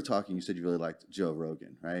 When we were talking, you said you really liked Joe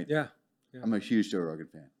Rogan, right? Yeah. I'm a huge Joe Rogan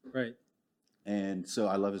fan. Right. And so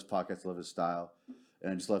I love his podcast, I love his style,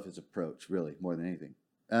 and I just love his approach, really, more than anything.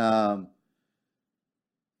 Because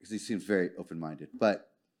he seems very open-minded. But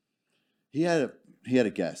he had a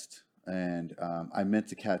guest, and I meant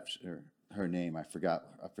to capture her name. I forgot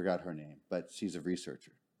her name, but she's a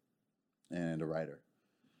researcher and a writer.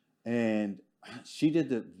 And she did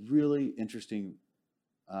the really interesting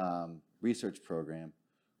research program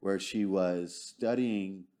where she was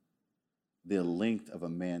studying the length of a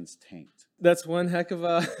man's taint. That's one heck of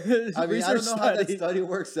a research I don't know how that study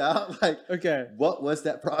works out. What was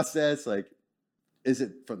that process? Is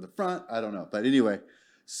it from the front? I don't know. But anyway,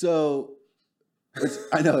 so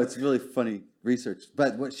I know it's really funny research.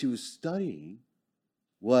 But what she was studying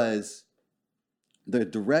was the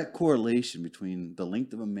direct correlation between the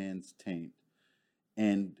length of a man's taint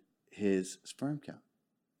and his sperm count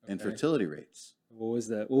and fertility rates. What was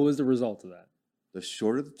that? What was the result of that? The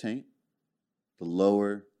shorter the taint, the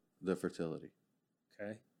lower the fertility.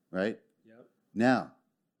 Okay. Right? Yep. Now,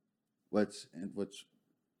 what's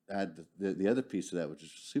add the other piece of that, which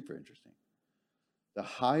is super interesting. The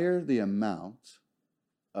higher the amount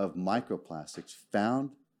of microplastics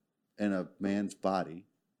found in a man's body,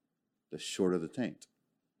 the shorter the taint.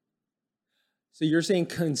 So you're saying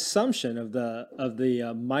consumption of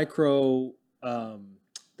the micro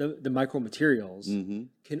the micromaterials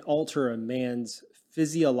can alter a man's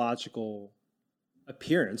physiological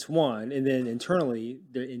appearance, one, and then internally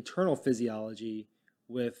the internal physiology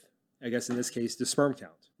with, I guess in this case, the sperm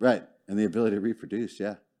count. Right, and the ability to reproduce,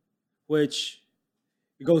 yeah. Which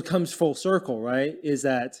comes full circle, right? Is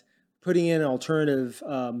that putting in alternative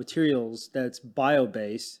materials that's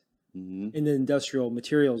bio-based in the industrial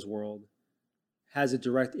materials world has a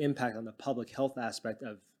direct impact on the public health aspect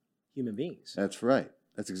of human beings. That's right.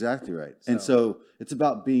 That's exactly right. And so it's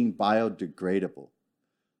about being biodegradable.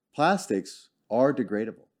 Plastics are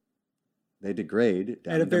degradable. They degrade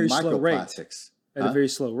down at a very slow rate. At a very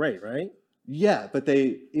slow rate, right? Yeah, but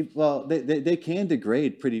they can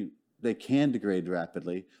degrade they can degrade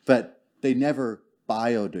rapidly, but they never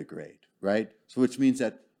biodegrade, right? So which means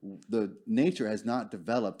that the nature has not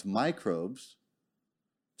developed microbes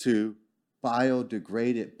to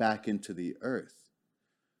biodegrade it back into the earth.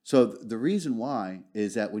 So the reason why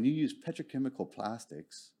is that when you use petrochemical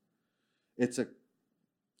plastics, it's a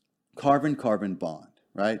carbon-carbon bond,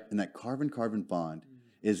 right? And that carbon-carbon bond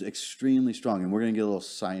is extremely strong. And we're going to get a little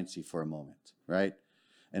sciencey for a moment, right?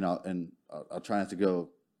 And I'll try not to go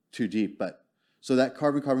too deep, but so that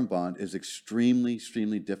carbon-carbon bond is extremely,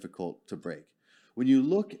 extremely difficult to break. When you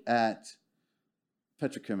look at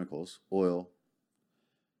petrochemicals, oil,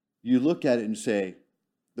 you look at it and say,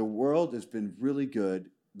 the world has been really good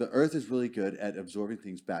the earth is really good at absorbing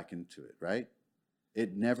things back into it, right?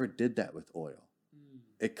 It never did that with oil.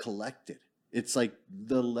 It collected. It's like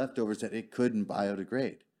the leftovers that it couldn't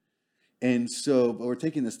biodegrade. And so, but we're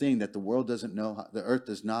taking this thing that the world doesn't know, the earth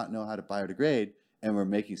does not know how to biodegrade, and we're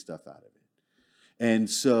making stuff out of it. And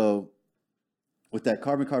so with that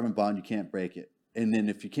carbon-carbon bond, you can't break it. And then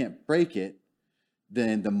if you can't break it,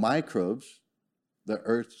 then the microbes, the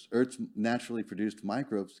Earth's naturally produced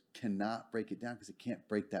microbes, cannot break it down because it can't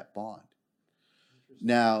break that bond.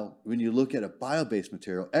 Now, when you look at a bio-based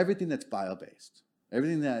material, everything that's bio-based,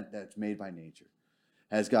 everything that's made by nature,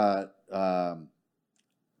 has got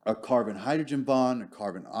a carbon-hydrogen bond, a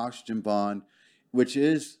carbon-oxygen bond, which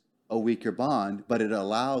is a weaker bond, but it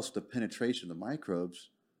allows the penetration of the microbes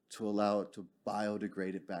to allow it to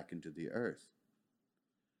biodegrade it back into the earth.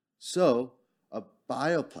 So a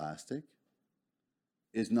bioplastic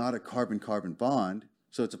is not a carbon-carbon bond,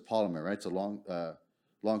 so it's a polymer, right? It's a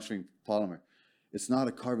long-string polymer. It's not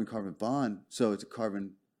a carbon-carbon bond, so it's a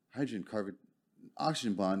carbon-hydrogen,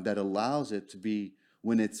 carbon-oxygen bond that allows it to be,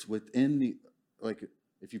 when it's within the, like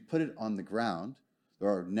if you put it on the ground, there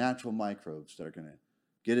are natural microbes that are going to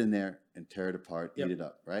get in there and tear it apart, eat it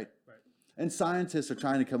up, right? And scientists are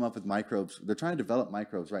trying to come up with microbes. They're trying to develop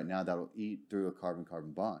microbes right now that will eat through a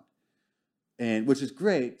carbon-carbon bond, and which is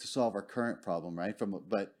great to solve our current problem, right?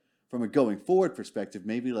 But from a going forward perspective,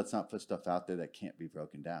 maybe let's not put stuff out there that can't be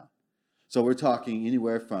broken down. So we're talking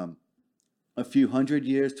anywhere from a few hundred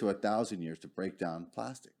years to 1,000 years to break down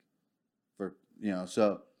plastic.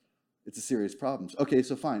 So it's a serious problem. Okay,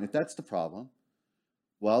 so fine. If that's the problem,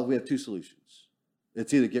 well, we have two solutions.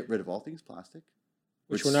 It's either get rid of all things plastic,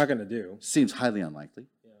 which we're not going to do. Seems highly unlikely.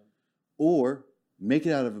 Yeah. Or make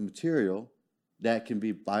it out of a material that can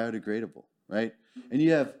be biodegradable, right? And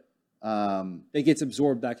you have... it gets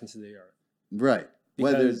absorbed back into the earth. Right.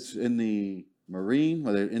 Whether it's in the marine,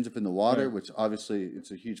 whether it ends up in the water, which obviously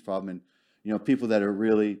it's a huge problem. And, people that are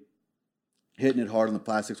really hitting it hard on the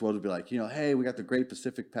plastics world will be like, hey, we got the Great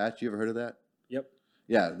Pacific Patch. You ever heard of that? Yep.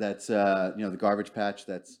 Yeah, that's, the garbage patch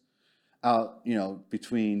that's out,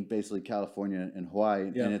 between basically California and Hawaii,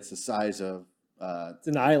 and it's the size of... it's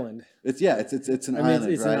an island. It's an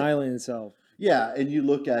island, it's right? an island itself. Yeah, and you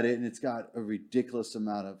look at it, and it's got a ridiculous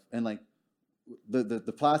amount of... And, like,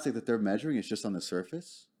 the plastic that they're measuring is just on the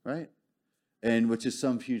surface, right? And which is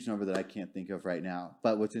some huge number that I can't think of right now.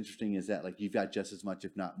 But what's interesting is that, like, you've got just as much,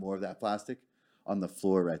 if not more, of that plastic on the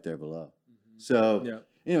floor right there below. Mm-hmm. So,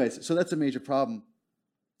 anyways, so that's a major problem.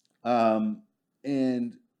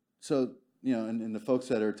 And so, and the folks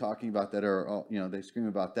that are talking about that are all, they scream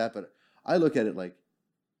about that. But I look at it like,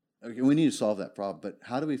 okay, we need to solve that problem. But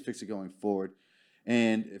how do we fix it going forward?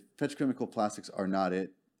 And if petrochemical plastics are not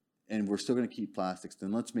it, and we're still going to keep plastics,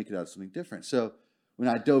 then let's make it out of something different. So when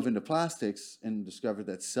I dove into plastics and discovered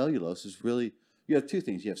that cellulose is really, you have two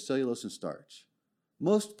things. You have cellulose and starch.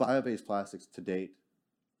 Most bio-based plastics to date,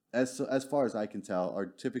 as far as I can tell, are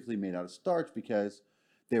typically made out of starch because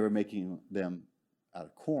they were making them out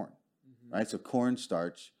of corn, right? So corn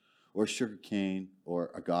starch or sugar cane or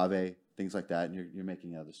agave, things like that, and you're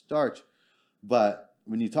making it out of the starch. But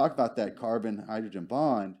when you talk about that carbon-hydrogen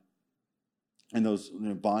bond and those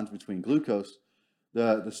bonds between glucose,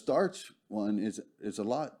 the starch one is a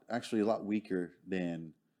lot weaker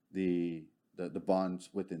than the bonds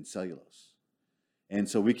within cellulose, and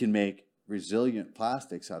so we can make resilient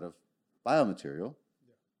plastics out of biomaterial.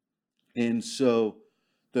 And so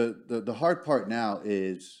the hard part now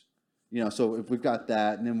is, so if we've got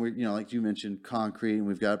that, and then we're, like you mentioned, concrete, and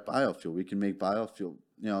we've got biofuel. We can make biofuel.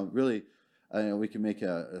 Really, we can make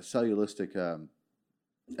a cellulosic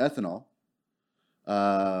ethanol.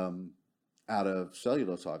 Out of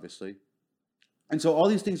cellulose, obviously. And so all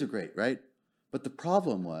these things are great, right? But the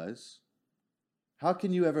problem was, how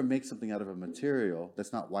can you ever make something out of a material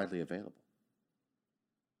that's not widely available?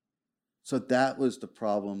 So that was the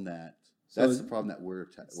problem that's the problem that we're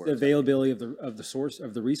the availability of the source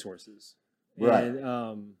of the resources. Right.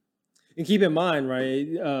 And keep in mind, right,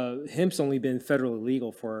 hemp's only been federally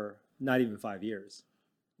legal for not even 5 years.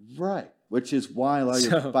 Right, which is why a lot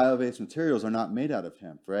of your bio-based materials are not made out of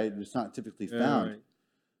hemp, right? It's not typically found. Right.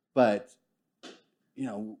 But,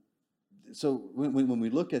 so when we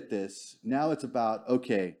look at this, now it's about,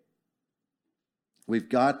 okay, we've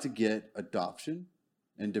got to get adoption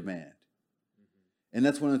and demand. Mm-hmm. And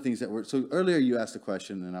that's one of the things that so earlier you asked a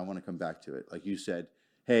question, and I want to come back to it. Like you said,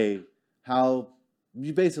 hey,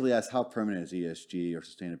 you basically asked how permanent is ESG or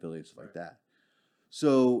sustainability and stuff like that.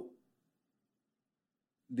 So,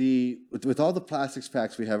 with all the plastics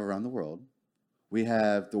packs we have around the world, we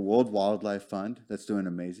have the World Wildlife Fund that's doing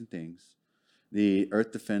amazing things. the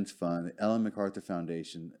Earth Defense Fund, the Ellen MacArthur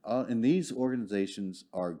Foundation, and these organizations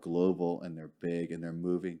are global and they're big and they're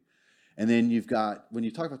moving. And then you've got, when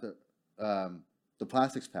you talk about the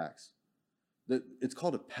plastics pacts, it's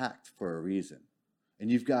called a pact for a reason. And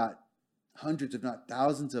you've got hundreds, if not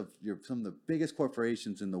thousands, of some of the biggest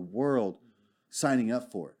corporations in the world signing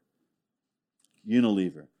up for it.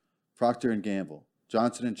 Unilever, Procter & Gamble,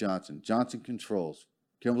 Johnson & Johnson, Johnson Controls,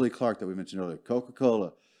 Kimberly-Clark that we mentioned earlier,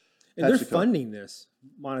 Coca-Cola. And they're funding this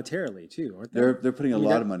monetarily too, aren't they? They're putting a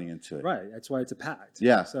lot of money into it. Right. That's why it's a pact.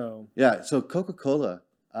 Yeah. So Coca-Cola,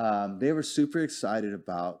 they were super excited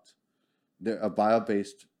about a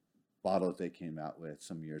bio-based bottle that they came out with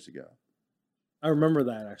some years ago. I remember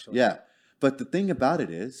that actually. Yeah. But the thing about it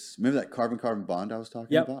is, remember that carbon-carbon bond I was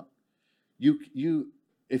talking about?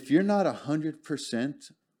 If you're not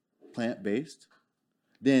 100% plant-based,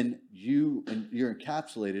 then you're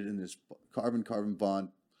encapsulated in this carbon-carbon bond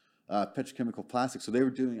petrochemical plastic. So they were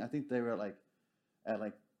doing, I think they were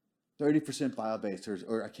at 30% bio-based,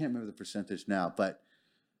 or I can't remember the percentage now, but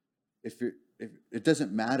it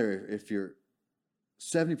doesn't matter if you're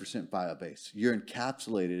 70% bio-based, you're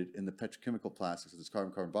encapsulated in the petrochemical plastics of this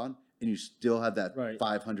carbon-carbon bond, and you still have that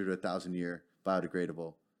 500 or 1,000 year biodegrade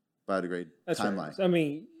timeline. Right. So, I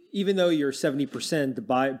mean, even though you're 70% the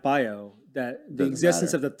bio, that the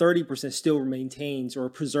existence of the 30% still maintains or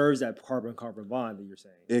preserves that carbon-carbon bond that you're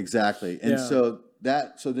saying. Exactly, and so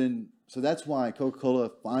that's why Coca-Cola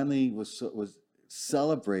finally was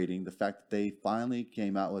celebrating the fact that they finally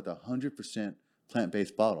came out with 100%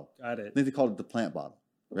 plant-based bottle. Got it. I think they called it the plant bottle,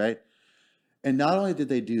 right? And not only did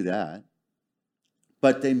they do that,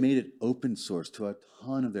 but they made it open source to a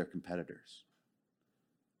ton of their competitors.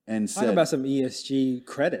 And talk about some ESG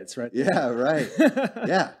credits, right? Yeah, right.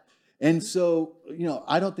 Yeah. And so,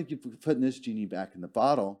 I don't think you're putting this genie back in the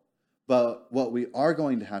bottle, but what we are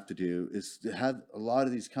going to have to do is to have a lot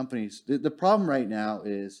of these companies. The problem right now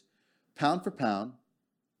is pound for pound,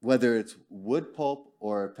 whether it's wood pulp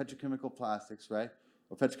or petrochemical plastics, right?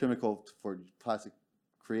 Or petrochemical for plastic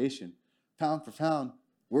creation, pound for pound,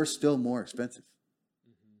 we're still more expensive.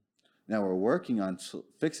 Now we're working on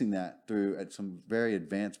fixing that through some very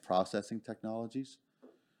advanced processing technologies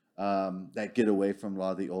that get away from a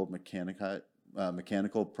lot of the old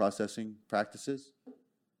mechanical processing practices.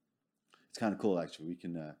 It's kind of cool, actually.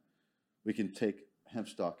 We can take hemp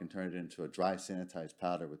stalk and turn it into a dry sanitized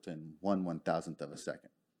powder within 1/1000th of a second.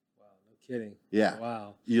 Wow, no kidding. Yeah.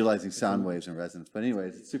 Wow. Utilizing sound waves and resonance. But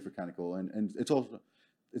anyways, it's super kind of cool, and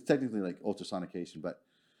it's technically like ultrasonication, but.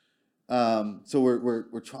 So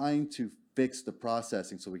we're trying to fix the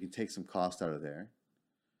processing so we can take some cost out of there.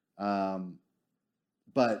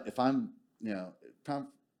 But if I'm, pound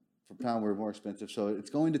for pound, we're more expensive. So it's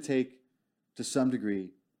going to take, to some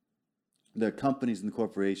degree, the companies and the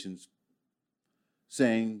corporations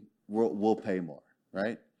saying we'll pay more,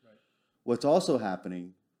 right? What's also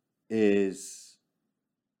happening is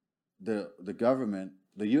the government,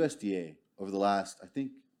 the USDA, over the last, I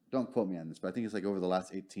think, don't quote me on this, but I think it's like over the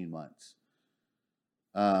last 18 months,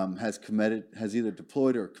 has either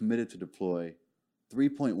deployed or committed to deploy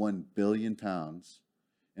 3.1 billion pounds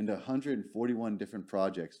into 141 different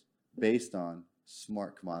projects based on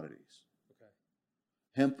smart commodities. Okay.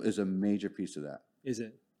 Hemp is a major piece of that. Is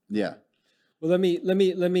it? Yeah. Well, let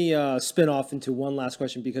me spin off into one last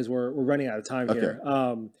question because we're running out of time here.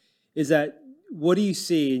 Is that what do you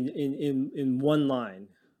see in one line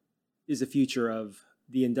is the future of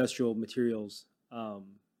the industrial materials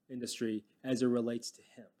industry as it relates to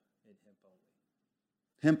hemp and hemp only?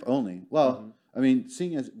 Hemp only. Well, I mean,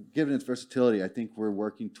 given its versatility, I think we're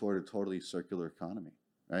working toward a totally circular economy,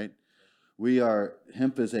 right?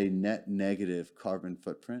 Hemp is a net negative carbon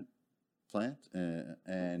footprint plant,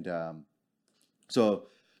 and so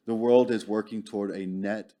the world is working toward a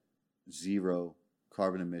net zero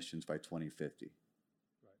carbon emissions by 2050.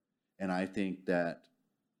 Right. And I think that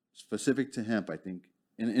specific to hemp, I think,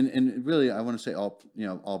 and really, I want to say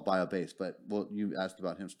all bio-based, but you asked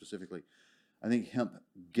about hemp specifically. I think hemp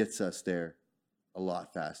gets us there a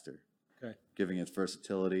lot faster, giving its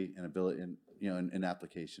versatility and ability, in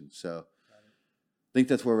application. So, I think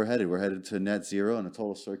that's where we're headed. We're headed to net zero and a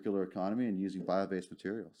total circular economy, and using bio-based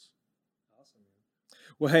materials. Awesome.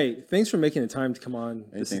 Well, hey, thanks for making the time to come on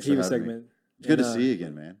the Sativa segment. It's good to see you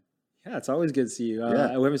again, man. Yeah, it's always good to see you. We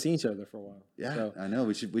haven't seen each other for a while. Yeah, so. I know.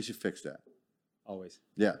 We should fix that. Always.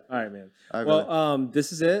 Yeah. All right, man. All right, well,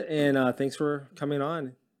 this is it, and thanks for coming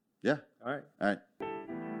on. Yeah. All right. All right.